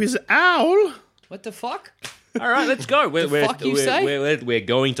 I'll give you his owl. What the fuck? All right, let's go. fuck you say? We're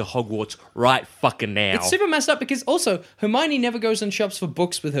going to Hogwarts right fucking now. It's super messed up because also Hermione never goes and shops for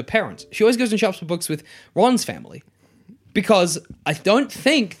books with her parents. She always goes and shops for books with Ron's family. Because I don't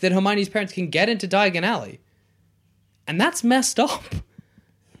think that Hermione's parents can get into Diagon Alley. And that's messed up.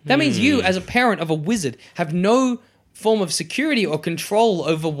 That means you, as a parent of a wizard, have no form of security or control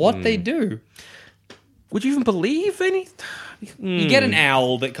over what they do. Would you even believe any? You get an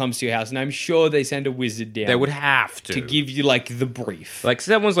owl that comes to your house, and I'm sure they send a wizard down They would have to. to give you, like, the brief. Like,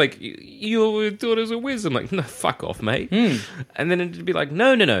 someone's like, your daughter's a wizard. I'm like, no, fuck off, mate. And then it'd be like,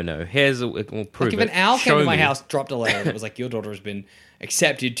 no. Here's we'll prove Like if it. an owl came Show to my me. house, dropped a letter that was like, "Your daughter has been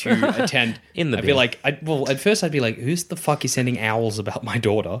accepted to attend," In the I'd be bin. like, at first I'd be like, "Who's the fuck is sending owls about my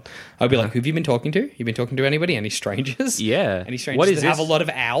daughter?" I'd be like, "Who've you been talking to? You been talking to anybody? Any strangers? Yeah. any strangers What is that have a this? lot of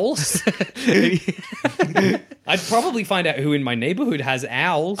owls?" I'd probably find out who in my neighborhood has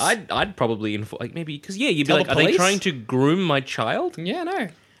owls. I'd probably like maybe because you'd be Tell like, the are they police? trying to groom my child? Yeah, no.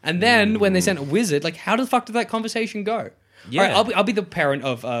 And then when they sent a wizard, like, how the fuck did that conversation go? Yeah. All right, I'll be the parent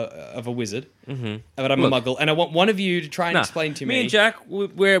of a wizard, but I'm a muggle, and I want one of you to try and Nah, explain to me. Me and Jack,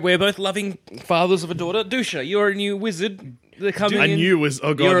 we're both loving fathers of a daughter. Dusha, you're a new wizard. They're coming I in. knew it was...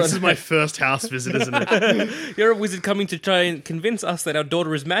 Oh, God, You're this a- is my first house visit, isn't it? You're a wizard coming to try and convince us that our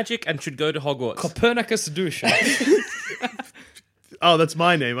daughter is magic and should go to Hogwarts. Copernicus Dusha. Oh, that's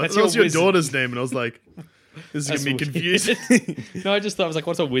my name. That's That was your your wizard. daughter's name, and I was like... This is That's going to be weird. confusing. No, I just thought, I was like,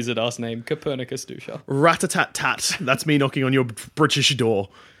 what's a wizard ass name? Copernicus Dusha. Rat-a-tat-tat. That's me knocking on your British door.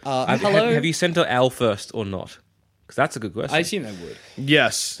 Hello? Have you sent an L first or not? Because that's a good question. I assume they would.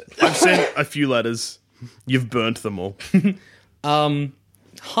 Yes. I've sent a few letters. You've burnt them all.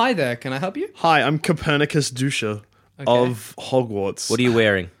 Hi there, can I help you? Hi, I'm Copernicus Dusha of Hogwarts. What are you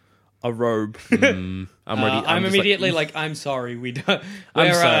wearing? A robe. I'm ready. I'm just immediately like, I'm sorry, we don't. I'm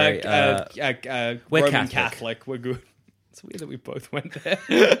We're, sorry, we're Roman Catholic. Catholic. We're good. It's weird that we both went there.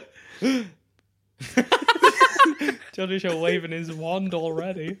 John Dusha waving his wand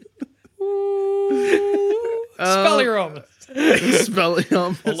already. Spelliarmus.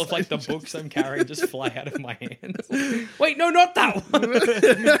 Spelliarmus. All of like the books I'm carrying just fly out of my hands. Wait, no, not that one.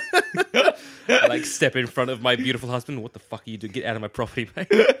 I, like step in front of my beautiful husband. What the fuck are you doing? Get out of my property,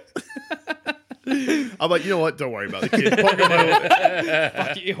 mate. I'm like, you know what? Don't worry about the kid. Pop in my order.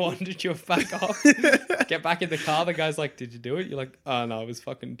 Fuck it, you wanted your back off. Get back in the car. The guy's like, did you do it? You're like, oh no, it was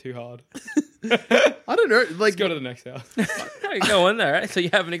fucking too hard. I don't know. Like, Let's go to the next house. Go on there. Right? So you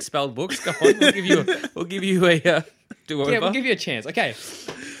haven't expelled books. Go on. We'll give you a do over. Yeah, we'll give you a chance. Okay,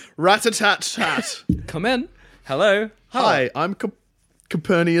 rat-a-tat-tat. come in. Hello. Hi, I'm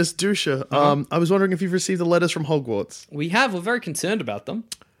Copernicus Dusha. I was wondering if you've received the letters from Hogwarts. We have. We're very concerned about them.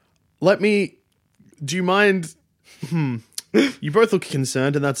 Do you mind? You both look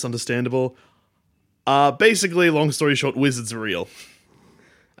concerned, and that's understandable. Basically, long story short, wizards are real.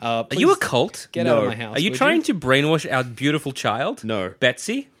 Are you a cult? Get out of my house? Are you would trying to brainwash our beautiful child? No.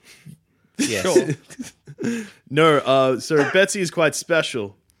 Betsy? Yes. Sure. No, so Betsy is quite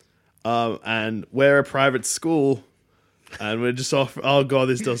special. And we're a private school, and we're just off. Oh, God,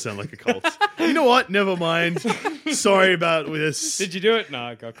 this does sound like a cult. You know what? Never mind. Sorry about this. Did you do it? No,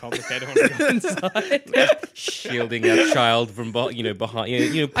 it got complicated when I got inside. Shielding our child from behind.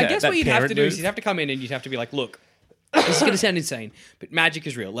 I guess that what you'd have to parent do is move. you'd have to come in and you'd have to be like, look, this is going to sound insane, but magic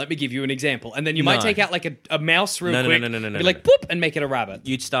is real. Let me give you an example. And then you might No. take out like a mouse real No, no, quick. no, no, no, and no, be no. like, boop, and make it a rabbit.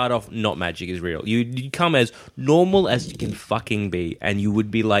 You'd start off, not magic is real. You'd come as normal as you can fucking be, and you would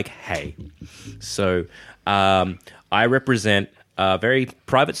be like, hey. So, I represent a very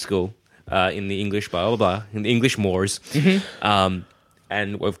private school in the English, blah, blah, blah, in the English moors. And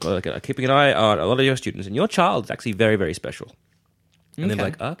we've got keeping an eye on a lot of your students, and your child is actually very, very special. And then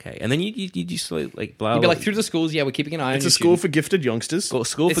like, okay. And then you just like, blah, You'd be blah. like, through the schools, yeah, we're keeping an eye on It's your a school students. for gifted youngsters. School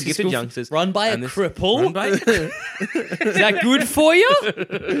It's for a gifted school youngsters. run by a And this- cripple. Run by- Is that good for you?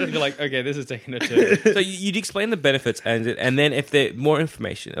 You'd be like, okay, this is taking a turn. So you'd explain the benefits, and then if there more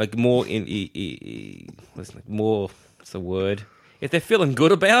information, like more what's the word? If they're feeling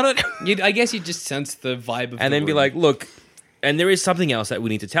good about it, I guess you'd just sense the vibe of and the then be room. like, look, and there is something else that we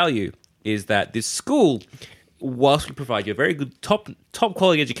need to tell you is that this school, whilst we provide you a very good top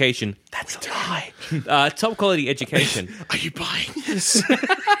quality education, that's a lie. Top quality education. Are you buying this?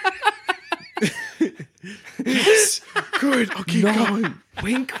 Yes. Good. I'll keep going.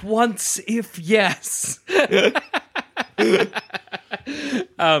 wink once if yes. That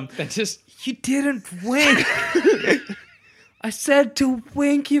just, you didn't wink. I said to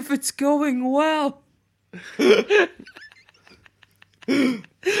wink if it's going well. So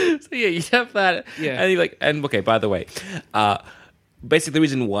yeah, you'd have that. Yeah. And you're like, and okay, by the way, basically the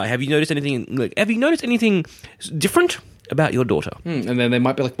reason why, have you noticed anything different about your daughter? And then they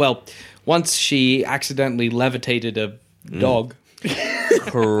might be like, well, once she accidentally levitated a dog.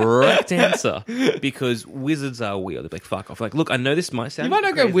 Correct answer. Because wizards are weird. They're like, fuck off. Like, look, I know this might sound You might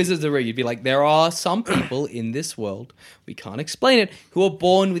not go crazy. wizards are real. You'd be like, there are some people in this world, we can't explain it, who are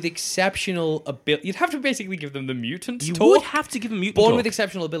born with exceptional ability. You'd have to basically give them the mutant You talk. would have to give them mutant Born talk. with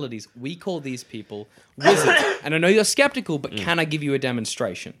exceptional abilities. We call these people wizards. And I know you're skeptical, but can I give you a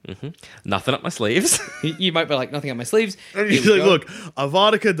demonstration? Nothing up my sleeves. You might be like, nothing on my sleeves. And Here he's we like, go. look,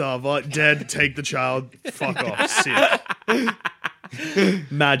 Avada Kedavra, dead, take the child, fuck off, sick.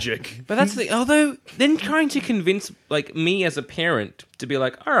 Magic. But that's the although then trying to convince like me as a parent to be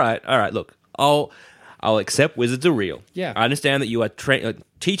like, all right, look, I'll accept wizards are real. Yeah. I understand that you are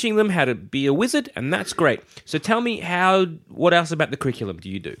teaching them how to be a wizard, and that's great. So tell me what else about the curriculum do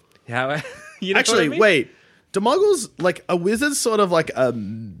you do? How you know Actually, what I mean? wait. Do muggles, like, a wizard's sort of like,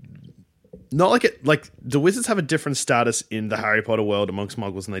 not like it, like, do wizards have a different status in the Harry Potter world amongst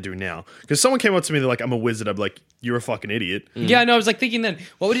muggles than they do now? Because someone came up to me, they're like, I'm a wizard. I'm like, you're a fucking idiot. Yeah, no, I was like thinking then,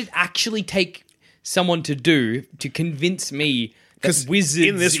 what would it actually take someone to do to convince me that Because wizards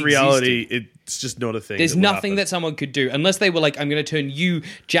in this existed? reality, it's just not a thing. There's that would nothing happen. that someone could do unless they were like, I'm going to turn you,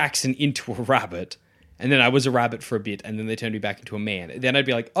 Jackson, into a rabbit. And then I was a rabbit for a bit, and then they turned me back into a man. Then I'd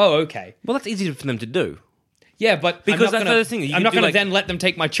be like, oh, okay. Well, that's easy for them to do. Yeah, but Because I'm not that's gonna, the thing, you I'm not could do, going to like- then let them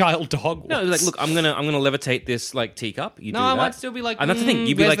take my child to Hogwarts. No, like, look, I'm gonna levitate this like teacup. You No, do I that. might still be like, and that's the thing.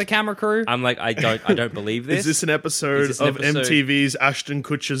 You'd be where's like the camera crew? I'm like, I don't believe this. Is this an episode Is this an of episode- MTV's Ashton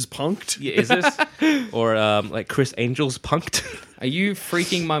Kutcher's Punked? Yeah, is this or like Chris Angel's Punked? Are you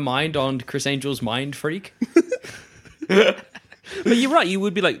freaking my mind on Chris Angel's Mind Freak? But you're right. You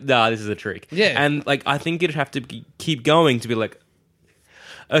would be like, nah, this is a trick. Yeah. And like, I think you'd have to keep going to be like,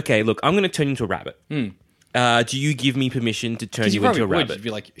 okay, look, I'm going to turn you into a rabbit. Do you give me permission to turn Because you you into probably a would. rabbit? You'd be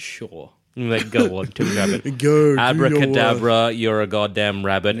like, sure. I'm like, go on, turn me rabbit. Go, do your Abracadabra, you're a goddamn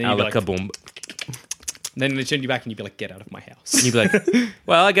rabbit. then you'd be like- Alakaboom. Then they turn you back and you'd be like, get out of my house. You'd be like,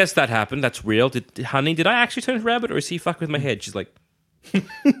 well, I guess that happened. That's real. Honey, did I actually turn into a rabbit or is he fucking with my head? She's like,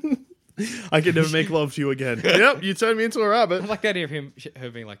 I can never make love to you again. Yep, you turned me into a rabbit. I like the idea of her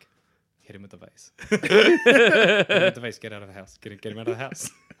being like, hit him with the vase. Hit him with the vase, get out of the house. Get him out of the house.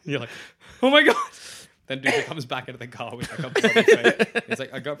 You're like, oh my God. Then Dusha comes back into the car with like a bloody face. He's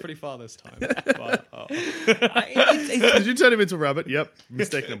like, I got pretty far this time. But, Did you turn him into a rabbit? Yep.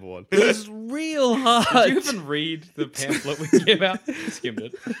 Mistake number one. it's real hard. Did you even read the pamphlet we gave out? Skimmed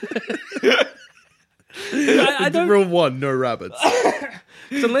it. I don't. Rule one, no rabbits.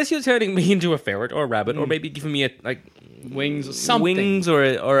 So unless you're turning me into a ferret or a rabbit, or maybe giving me a like Wings or something. wings or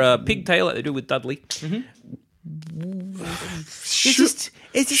a pigtail like they do with Dudley.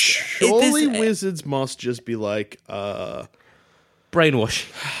 Surely wizards must just be like, brainwash.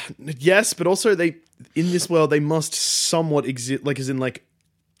 yes, but also they in this world they must somewhat exist, like as in like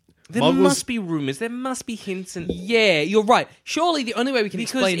There Muggles- must be rumors. There must be hints and Yeah, you're right. Surely the only way we can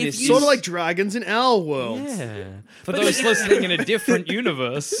Because explain if this you- is sort of like dragons in our world. yeah. for those listening in a different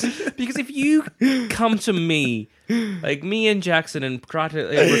universe. Because if you come to me, like me and Jackson, and try to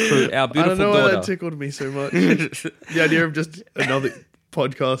recruit our I don't beautiful know why that daughter, tickled me so much. The idea of just another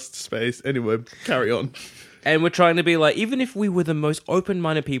podcast space. Anyway, carry on. and we're trying to be like, even if we were the most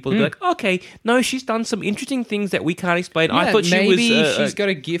open-minded people, be like, okay, no, she's done some interesting things that we can't explain. I thought she was. maybe she's got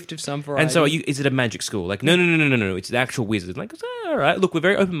a gift of some variety. And so, is it a magic school? Like, no. It's an actual wizard. Like, all right, look, we're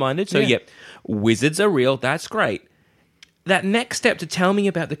very open-minded. So, Yeah. wizards are real. That's great. That next step to tell me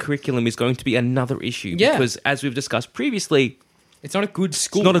about the curriculum is going to be another issue. Yeah. Because, as we've discussed previously, it's not a good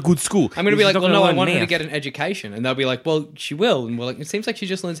school. it's not a good school. I'm going to be She's like, not well, gonna no, I learn want her to math. get an education. And they'll be like, well, she will. And we're like, it seems like she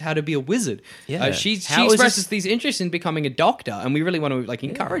just learns how to be a wizard. Yeah. She How is expresses this- these interests in becoming a doctor. And we really want to like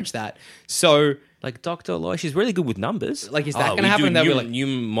encourage that. So, Like, Dr. Loy, she's really good with numbers. like, is that going we to happen? do And they'll be like,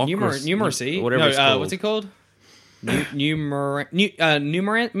 numeracy. Numeracy? Whatever No, it's called. what's it called? Numerancy?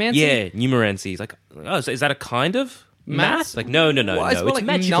 Yeah, numeracy. It's like, oh, so is that a kind of math? Like, no. Well, it's more It's like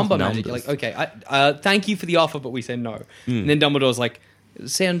magic number of magic. You're numbers. like, okay, thank you for the offer, but we say no. And then Dumbledore's like,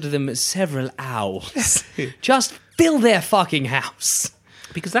 send them several owls. Just fill their fucking house.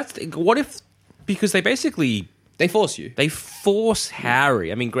 Because that's what if? Because they basically They force you. they force Harry.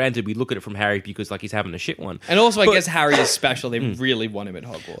 I mean, granted, we look at it from Harry because like he's having a shit one. And also, I guess Harry is special. They really want him at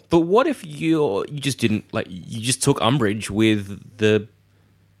Hogwarts. But what if you just didn't like you just took umbrage with the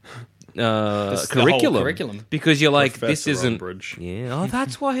the curriculum? whole curriculum. Because you're like, this Professor isn't. Umbridge. Yeah. Oh,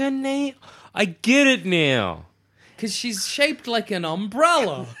 that's why her name. I get it now. Because she's shaped like an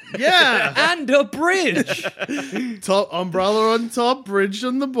umbrella Yeah. and a bridge. Top umbrella on top, bridge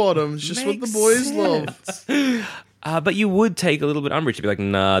on the bottom. It's just what the Makes boys love. But you would take a little bit umbrage to be like,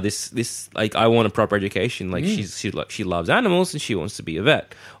 nah, this like I want a proper education. Like she loves animals and she wants to be a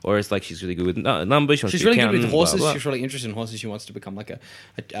vet, or it's like she's really good with numbers. She wants She's to be really good accountant, with blah, horses. blah. She's really interested in horses. She wants to become like a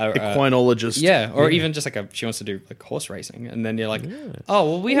Equinologist. yeah, or even just like she wants to do like horse racing. And then you're like, oh,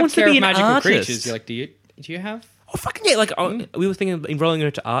 well, we have wants to care be of an magical artist. creatures. You're like, do you have? Oh fucking yeah! Like we were thinking of enrolling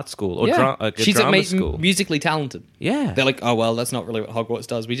her to art school or a she's drama school. musically talented. Yeah. They're like, oh well, that's not really what Hogwarts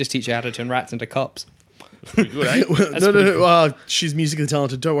does. We just teach you how to turn rats into cups. No. She's musically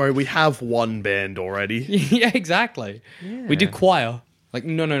talented. Don't worry, we have one band already. Yeah, exactly. We do choir. Like,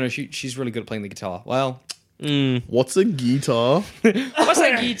 no. She's really good at playing the guitar. Well, What's a guitar? what's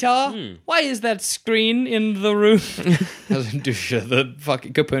that guitar? Why is that screen in the room? Dusha, the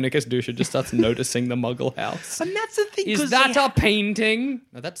fucking Copernicus Dusha just starts noticing the Muggle house. And that's the thing. Is that a painting?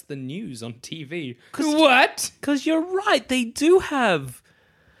 No, that's the news on TV. What? Because you're right. They do have.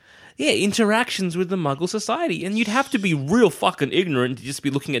 Yeah, interactions with the Muggle society, and you'd have to be real fucking ignorant to just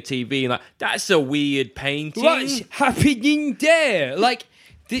be looking at TV and like, that's a weird painting. What's happening there? Like,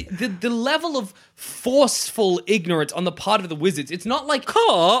 the level of forceful ignorance on the part of the wizards, it's not like...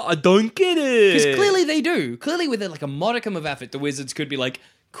 I don't get it. Because clearly they do. Clearly with like a modicum of effort, the wizards could be like,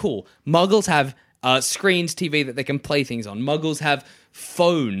 cool, Muggles have screens, TV that they can play things on. Muggles have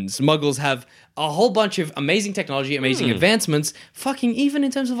phones. Muggles have a whole bunch of amazing technology, amazing advancements, fucking even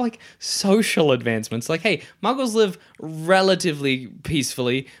in terms of like social advancements. Like, hey, Muggles live relatively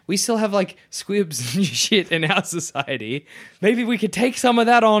peacefully. We still have like squibs and shit in our society. Maybe we could take some of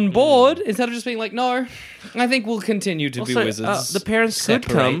that on board instead of just being like, no, I think we'll continue to be wizards. The parents could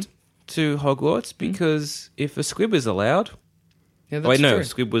Separate. come to Hogwarts because if a squib is allowed... Yeah, that's Wait, no, true.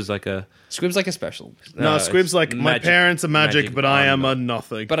 squib was like a... Squib's like a special. No, Squib's it's like, my magic- parents are magic, but I am not. a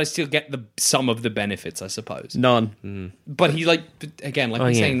nothing. But I still get some of the benefits, I suppose. None. But he again,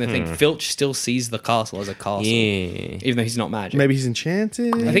 we're saying the thing, Filch still sees the castle as a castle. Yeah. Even though he's not magic. Maybe he's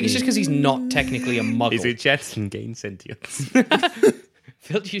enchanted. I think it's just because he's not technically a muggle. Is it chats and gain sentience?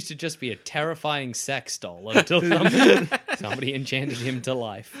 Filch used to just be a terrifying sex doll until somebody enchanted him to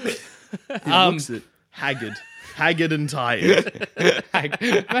life. He looks it. Haggard and tired.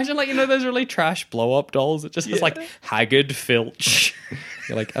 Imagine those really trash blow-up dolls. It just has like Haggard Filch.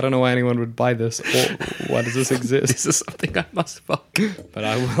 You're like, I don't know why anyone would buy this. Or why does this exist? This is something I must fuck. But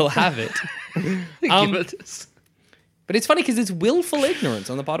I will have it. But it's funny because it's willful ignorance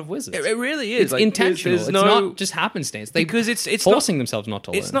on the part of wizards. It really is. It's intentional. It's not just happenstance. Because it's forcing themselves not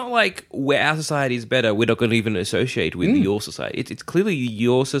to learn. It's not like where our society is better, we're not going to even associate with your society. It's clearly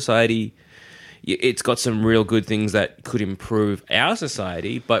your society. It's got some real good things that could improve our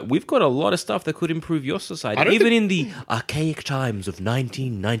society, but we've got a lot of stuff that could improve your society, even in the archaic times of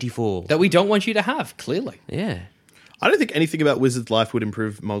 1994. that we don't want you to have, clearly. Yeah. I don't think anything about Wizard's life would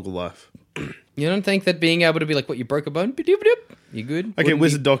improve Muggle life. You don't think that being able to be like, what, you broke a bone? Ba-doop-a-doop. You good? Okay, Wouldn't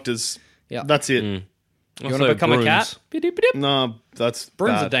Wizard doctors. Yeah. That's it. You want to become a cat? Ba-doop-a-doop. No, that's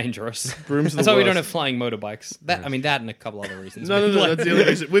Brooms bad. are dangerous. Brooms are That's the why we don't worst. have flying motorbikes. That and a couple other reasons. No, that's the only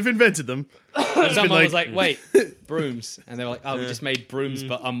reason. We've invented them. Someone like- was like, wait, brooms. And they were like, oh, we just made brooms,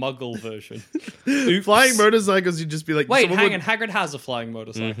 but a muggle version. Flying motorcycles, you'd just be like... Wait, someone hang would- on. Hagrid has a flying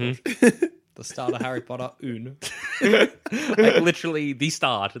motorcycle. The start of Harry Potter, Un. Like literally the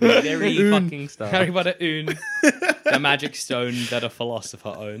start, the very fucking start. Harry Potter, Un. The magic stone that a philosopher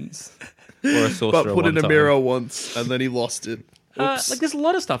owns. Or a sorcerer But put in one a time. mirror once, and then he lost it. Like there's a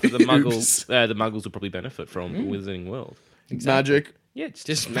lot of stuff that the Muggles would probably benefit from the Wizarding World. Magic. Yeah, it's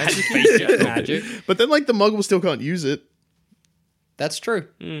Just magic, basic magic. But then, like, the Muggle still can't use it. That's true.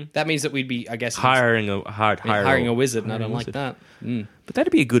 That means that we'd be, I guess, hiring a wizard, and I don't like that. But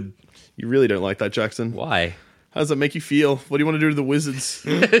that'd be a good. You really don't like that, Jackson. Why? How does that make you feel? What do you want to do to the wizards?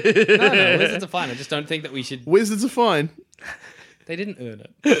 No, wizards are fine. I just don't think that we should. Wizards are fine. They didn't earn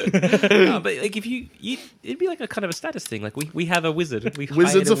it. No, but like if it'd be like a kind of a status thing. Like we have a wizard. We hired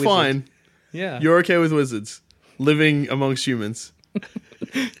Wizards a are wizard. fine. Yeah. You're okay with wizards living amongst humans.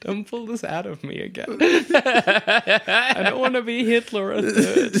 Don't pull this out of me again. I don't want to be Hitler a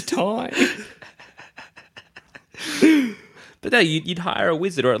third time. But no, you'd hire a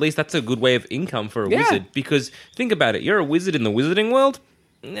wizard, or at least that's a good way of income for a wizard. Because think about it, you're a wizard in the wizarding world.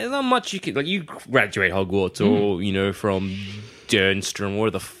 There's not much you can like. You graduate Hogwarts, or from Durnstrom,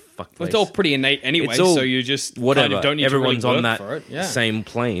 or the fuck. Well, it's all pretty innate anyway, It's all so you just whatever. kind of don't need Everyone's to really on work that for it. Yeah. same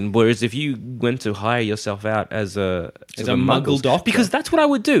plane. Whereas if you went to hire yourself out as a Muggle doctor. because that's what I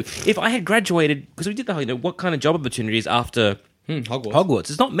would do if I had graduated. Because we did the what kind of job opportunities after Hogwarts?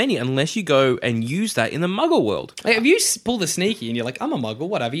 There's not many unless you go and use that in the Muggle world. Like, if you pull the sneaky and you're like, I'm a muggle,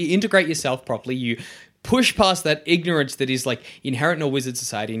 whatever, you integrate yourself properly, you push past that ignorance that is like inherent in a wizard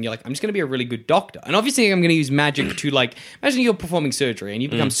society, and you're like, I'm just going to be a really good doctor. And obviously I'm going to use magic to like, imagine you're performing surgery and you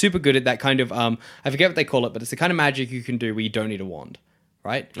become super good at that kind of, I forget what they call it, but it's the kind of magic you can do where you don't need a wand,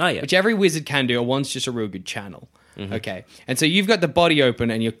 right? Oh, yeah. Which every wizard can do. A wand's just a real good channel. Okay. And so you've got the body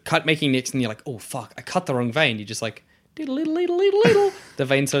open and you're making nicks and you're like, oh fuck, I cut the wrong vein. You're just like, diddle. The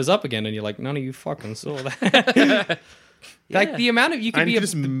vein sews up again, and you're like, none of you fucking saw that. Like the amount of you could And be you can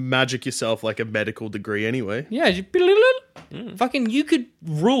just magic yourself like a medical degree anyway. fucking you could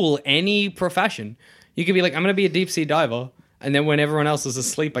rule any profession. You could be like, I'm gonna be a deep sea diver, and then when everyone else is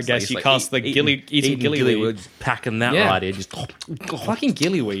asleep, I guess It's you like cast the eating gillyweed. just packing that Yeah. right in. Just Fucking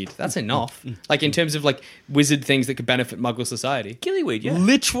gillyweed. That's enough. Like in terms of like wizard things that could benefit Muggle society. gillyweed, yeah.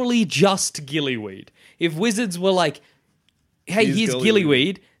 Literally just gillyweed. If wizards were like, hey, here's Here's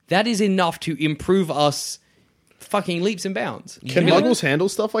gillyweed, that is enough to improve us fucking leaps and bounds. Can You know? Muggles handle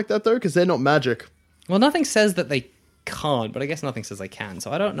stuff like that though? Because they're not magic. Well, nothing says that they can't, but I guess nothing says they can,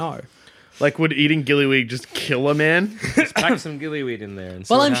 so I don't know. Like, would eating gillyweed just kill a man? Just pack some gillyweed in there. And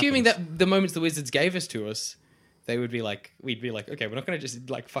see Well, what I'm assuming happens. that the moments the wizards gave us to us, they would be like, we'd be like, okay, we're not going to just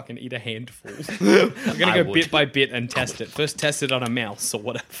like fucking eat a handful. We're going I to go would. bit by bit and test it. First test it on a mouse or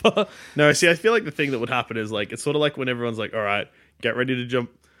whatever. No, see, I feel like the thing that would happen is like, it's sort of like when everyone's like, all right, get ready to jump.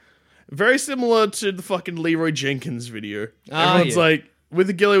 Very similar to the fucking Leroy Jenkins video. Ah, Everyone's yeah. like, with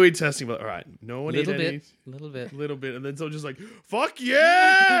the gillyweed testing, but all right, no one Little eat any. bit. Little bit. Little bit, and then someone just like, fuck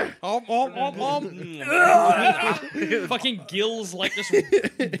yeah! Fucking gills like just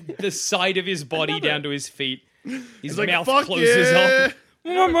the side of his body down to his feet. His like, mouth fuck closes yeah!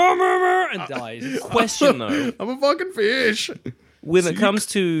 up and dies. Question though, I'm a fucking fish. when it comes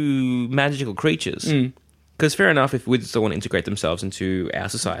to magical creatures, because fair enough, if wizards don't want to integrate themselves into our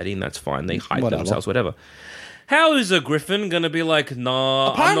society, and that's fine, they hide themselves, whatever. How is a griffin gonna be like,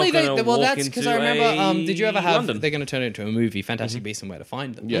 nah? Apparently, I'm not gonna walk that's because I into remember. Did you ever have? London? They're going to turn it into a movie, Fantastic Beasts and Where to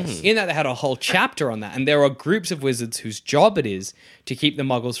Find Them. Yes. In that, they had a whole chapter on that, and there are groups of wizards whose job it is to keep the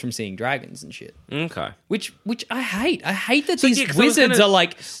Muggles from seeing dragons and shit. Okay. Which I hate. I hate that these yeah, 'cause I was wizards gonna- are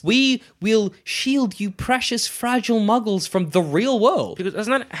like, we will shield you, precious, fragile Muggles, from the real world. Because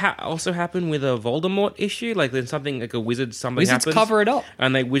doesn't that also happen with a Voldemort issue? Like then something like a wizard, something Wizards happens, cover it up.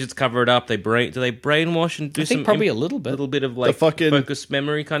 and wizards cover it up. Do they brainwash and do I think some probably a little bit. of like fucking- focus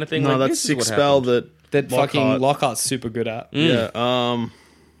memory kind of thing? No, like, that's this is sick what spell happened. that Fucking Lockhart's super good at. Yeah.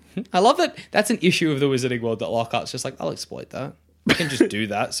 I love that. That's an issue of the Wizarding world that Lockhart's just like, I'll exploit that. I can just do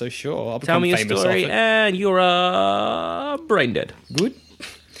that. So sure, I'll Tell become me a famous story, off it. and you're brain dead. Good.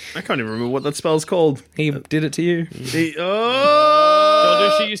 I can't even remember what that spell's called. He did it to you.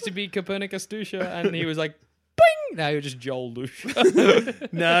 Oh! She used to be Copernicus Dusha, and he was like, "Bing!" Now you're just Joel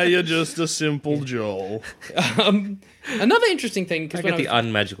Dusha. Now you're just a simple Joel. Another interesting thing, I because get the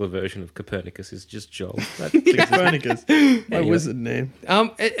unmagical version of Copernicus is just Joel. Copernicus. My wizard name.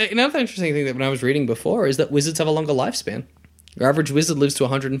 another interesting thing that when I was reading before is that wizards have a longer lifespan. Your average wizard lives to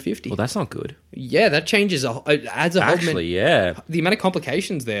 150. Well, that's not good. Yeah, that changes. It adds a whole Actually, yeah. the amount of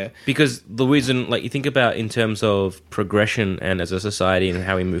complications there. Because the reason, like, you think about in terms of progression and as a society and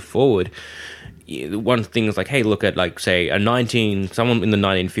how we move forward, one thing is like, hey, look at, like, say, someone in the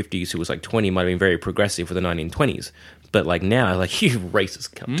 1950s who was like 20 might have been very progressive for the 1920s. But, like, now, like, you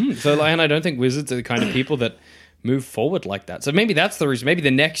racist cunt. So, and I don't think wizards are the kind of people that move forward like that. So maybe that's the reason. Maybe the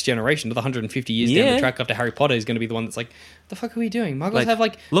next generation, the 150 years down Yeah. the track after Harry Potter, is going to be the one that's like, the fuck are we doing? Muggles Like, have,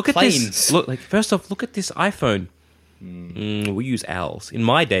 like, look at planes. this. Look, like, first off, look at this iPhone. We use owls. In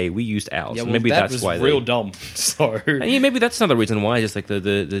my day, we used owls. Yeah, So well, maybe that that's was why real dumb. So... And yeah, maybe that's another reason why. Just like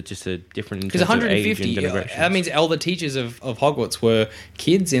the just a different in Because terms of age 150, and generations. that means all the teachers of Hogwarts were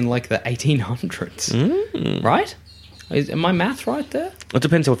kids in like the 1800s, right? Am my math right there? It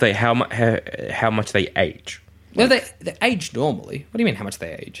depends on how much they age. No, they age normally. What do you mean? How much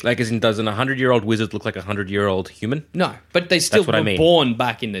they age? Like, as in, does an 100-year-old wizard look like a 100-year-old human? No, but they still what I were mean. born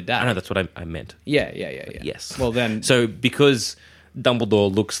back in the day. I know that's what I meant. Yeah. Yes. Well then, So because Dumbledore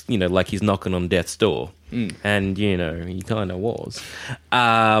looks, like he's knocking on death's door, and he kind of was.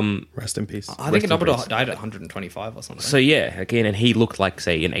 Rest in peace. I think Dumbledore died at 125 or something. So yeah, again, and he looked like,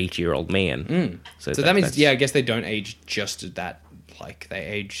 say, an 80-year-old man. So that means, I guess they don't age just at that. Like they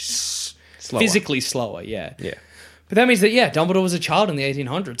age physically slower. Yeah. Yeah. But that means that Dumbledore was a child in the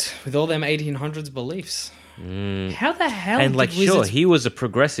 1800s with all them 1800s beliefs. How the hell? And did like, wizards... sure, he was a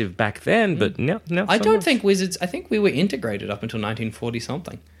progressive back then, but no. I so don't much. think wizards. I think we were integrated up until 1940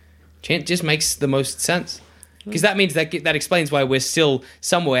 something. Just makes the most sense. Because that means that explains why we're still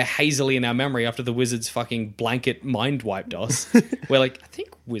somewhere hazily in our memory after the wizards fucking blanket mind wiped us. We're like, I think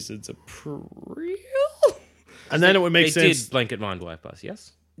wizards are real. And then it would make They sense. did blanket mind wipe us,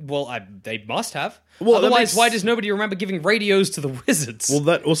 yes? Well, they must have. Well, that Otherwise, makes- why does nobody remember giving radios to the wizards? Well,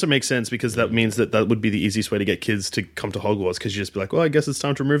 that also makes sense because that means that would be the easiest way to get kids to come to Hogwarts because you just be like, well, I guess it's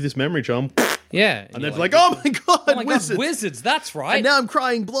time to remove this memory charm. yeah. And they're like, oh my god, oh my wizards. God, wizards, that's right. And now I'm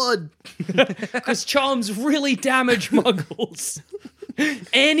crying blood. Because charms really damage muggles.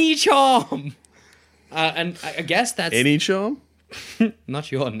 Any charm. And I guess that's Any charm?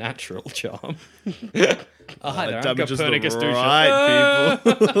 not your natural charm. Hi there, I'm Damages the Copernicus Dusha. right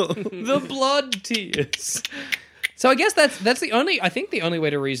people. The blood tears. So I guess that's the only. I think the only way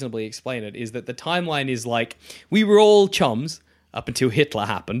to reasonably explain it is that the timeline is like we were all chums up until Hitler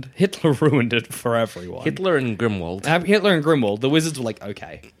happened. Hitler ruined it for everyone. Hitler and Grimwald. Hitler and Grimwald. The wizards were like,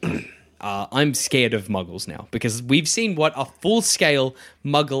 okay, I'm scared of Muggles now because we've seen what a full-scale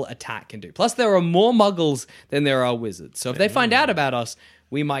Muggle attack can do. Plus, there are more Muggles than there are wizards. So if they find out about us,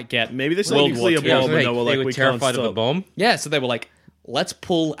 we might get Maybe they saw World nuclear War II. bomb and They they were like, were we terrified can't of the stop. bomb. Yeah, so they were like, let's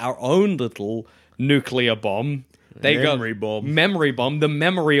pull our own little nuclear bomb. They Memory got bomb. memory bomb, the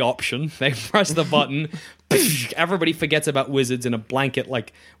memory option. They press the button. Everybody forgets about wizards in a blanket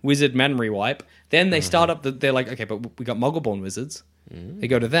like wizard memory wipe. Then they start up. They're like, okay, but we got Muggle-born wizards. They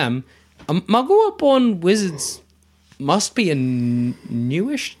go to them. Muggle-born wizards must be a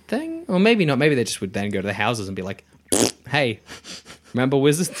newish thing, or maybe not. Maybe they just would then go to the houses and be like, hey. Remember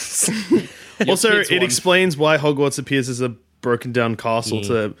wizards? Also, kids it won. explains why Hogwarts appears as a broken down castle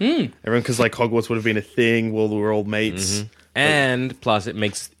to everyone, because like Hogwarts would have been a thing. Well, we're all mates. And plus, it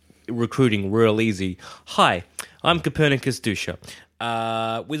makes recruiting real easy. Hi, I'm Copernicus Dusha.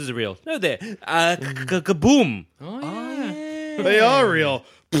 Wizards are real. No, there. Kaboom. They are real.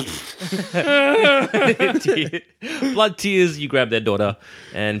 Blood tears. You grab their daughter,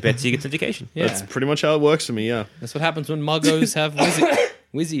 and Betsy gets education. Yeah. That's pretty much how it works for me. Yeah. That's what happens when muggos have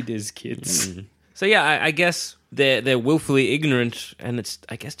wizard kids. So yeah, I guess they're willfully ignorant, and it's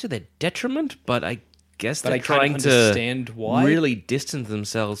I guess to their detriment. But I guess they're I can't trying understand to why. really distance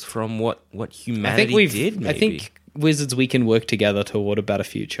themselves from what I humanity think did. Maybe. I think wizards, we can work together toward a better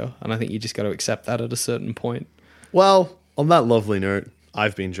future, and I think you just got to accept that at a certain point. Well, on that lovely note,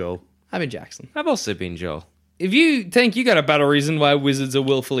 I've been Joel. I'm in Jackson. I've also been Joel. If you think you got a better reason why wizards are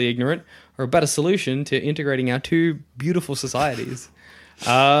willfully ignorant, or a better solution to integrating our two beautiful societies,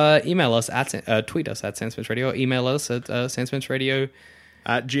 email us at tweet us at Sandsmiths Radio, or email us at sandsmithsradio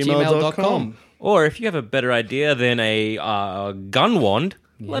At gmail.com. gmail.com. Or if you have a better idea than a gun wand,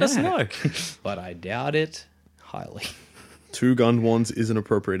 let us know. But I doubt it highly. 2 gun wands is an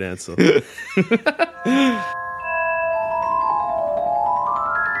appropriate answer.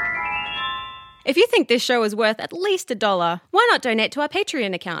 If you think this show is worth at least $1, why not donate to our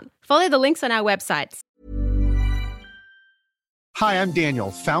Patreon account? Follow the links on our websites. Hi, I'm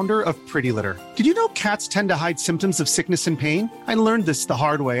Daniel, founder of Pretty Litter. Did you know cats tend to hide symptoms of sickness and pain? I learned this the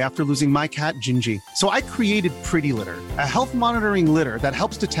hard way after losing my cat, Gingy. So I created Pretty Litter, a health monitoring litter that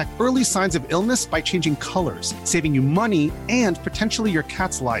helps detect early signs of illness by changing colors, saving you money and potentially your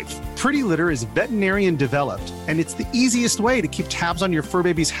cat's life. Pretty Litter is veterinarian developed, and it's the easiest way to keep tabs on your fur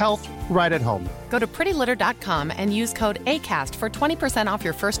baby's health right at home. Go to prettylitter.com and use code ACAST for 20% off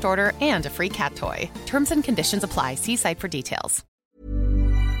your first order and a free cat toy. Terms and conditions apply. See site for details.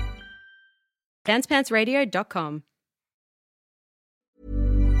 FansPantsRadio.com.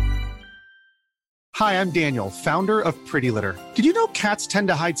 Hi, I'm Daniel, founder of Pretty Litter. Did you know cats tend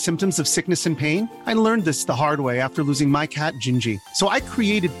to hide symptoms of sickness and pain? I learned this the hard way after losing my cat, Gingy. So I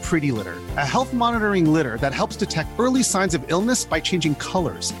created Pretty Litter, a health monitoring litter that helps detect early signs of illness by changing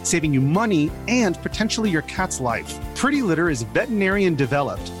colors, saving you money and potentially your cat's life. Pretty Litter is veterinarian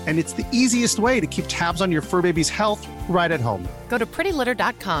developed, and it's the easiest way to keep tabs on your fur baby's health right at home. Go to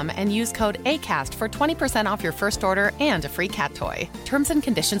prettylitter.com and use code ACAST for 20% off your first order and a free cat toy. Terms and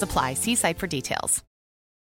conditions apply. See site for details.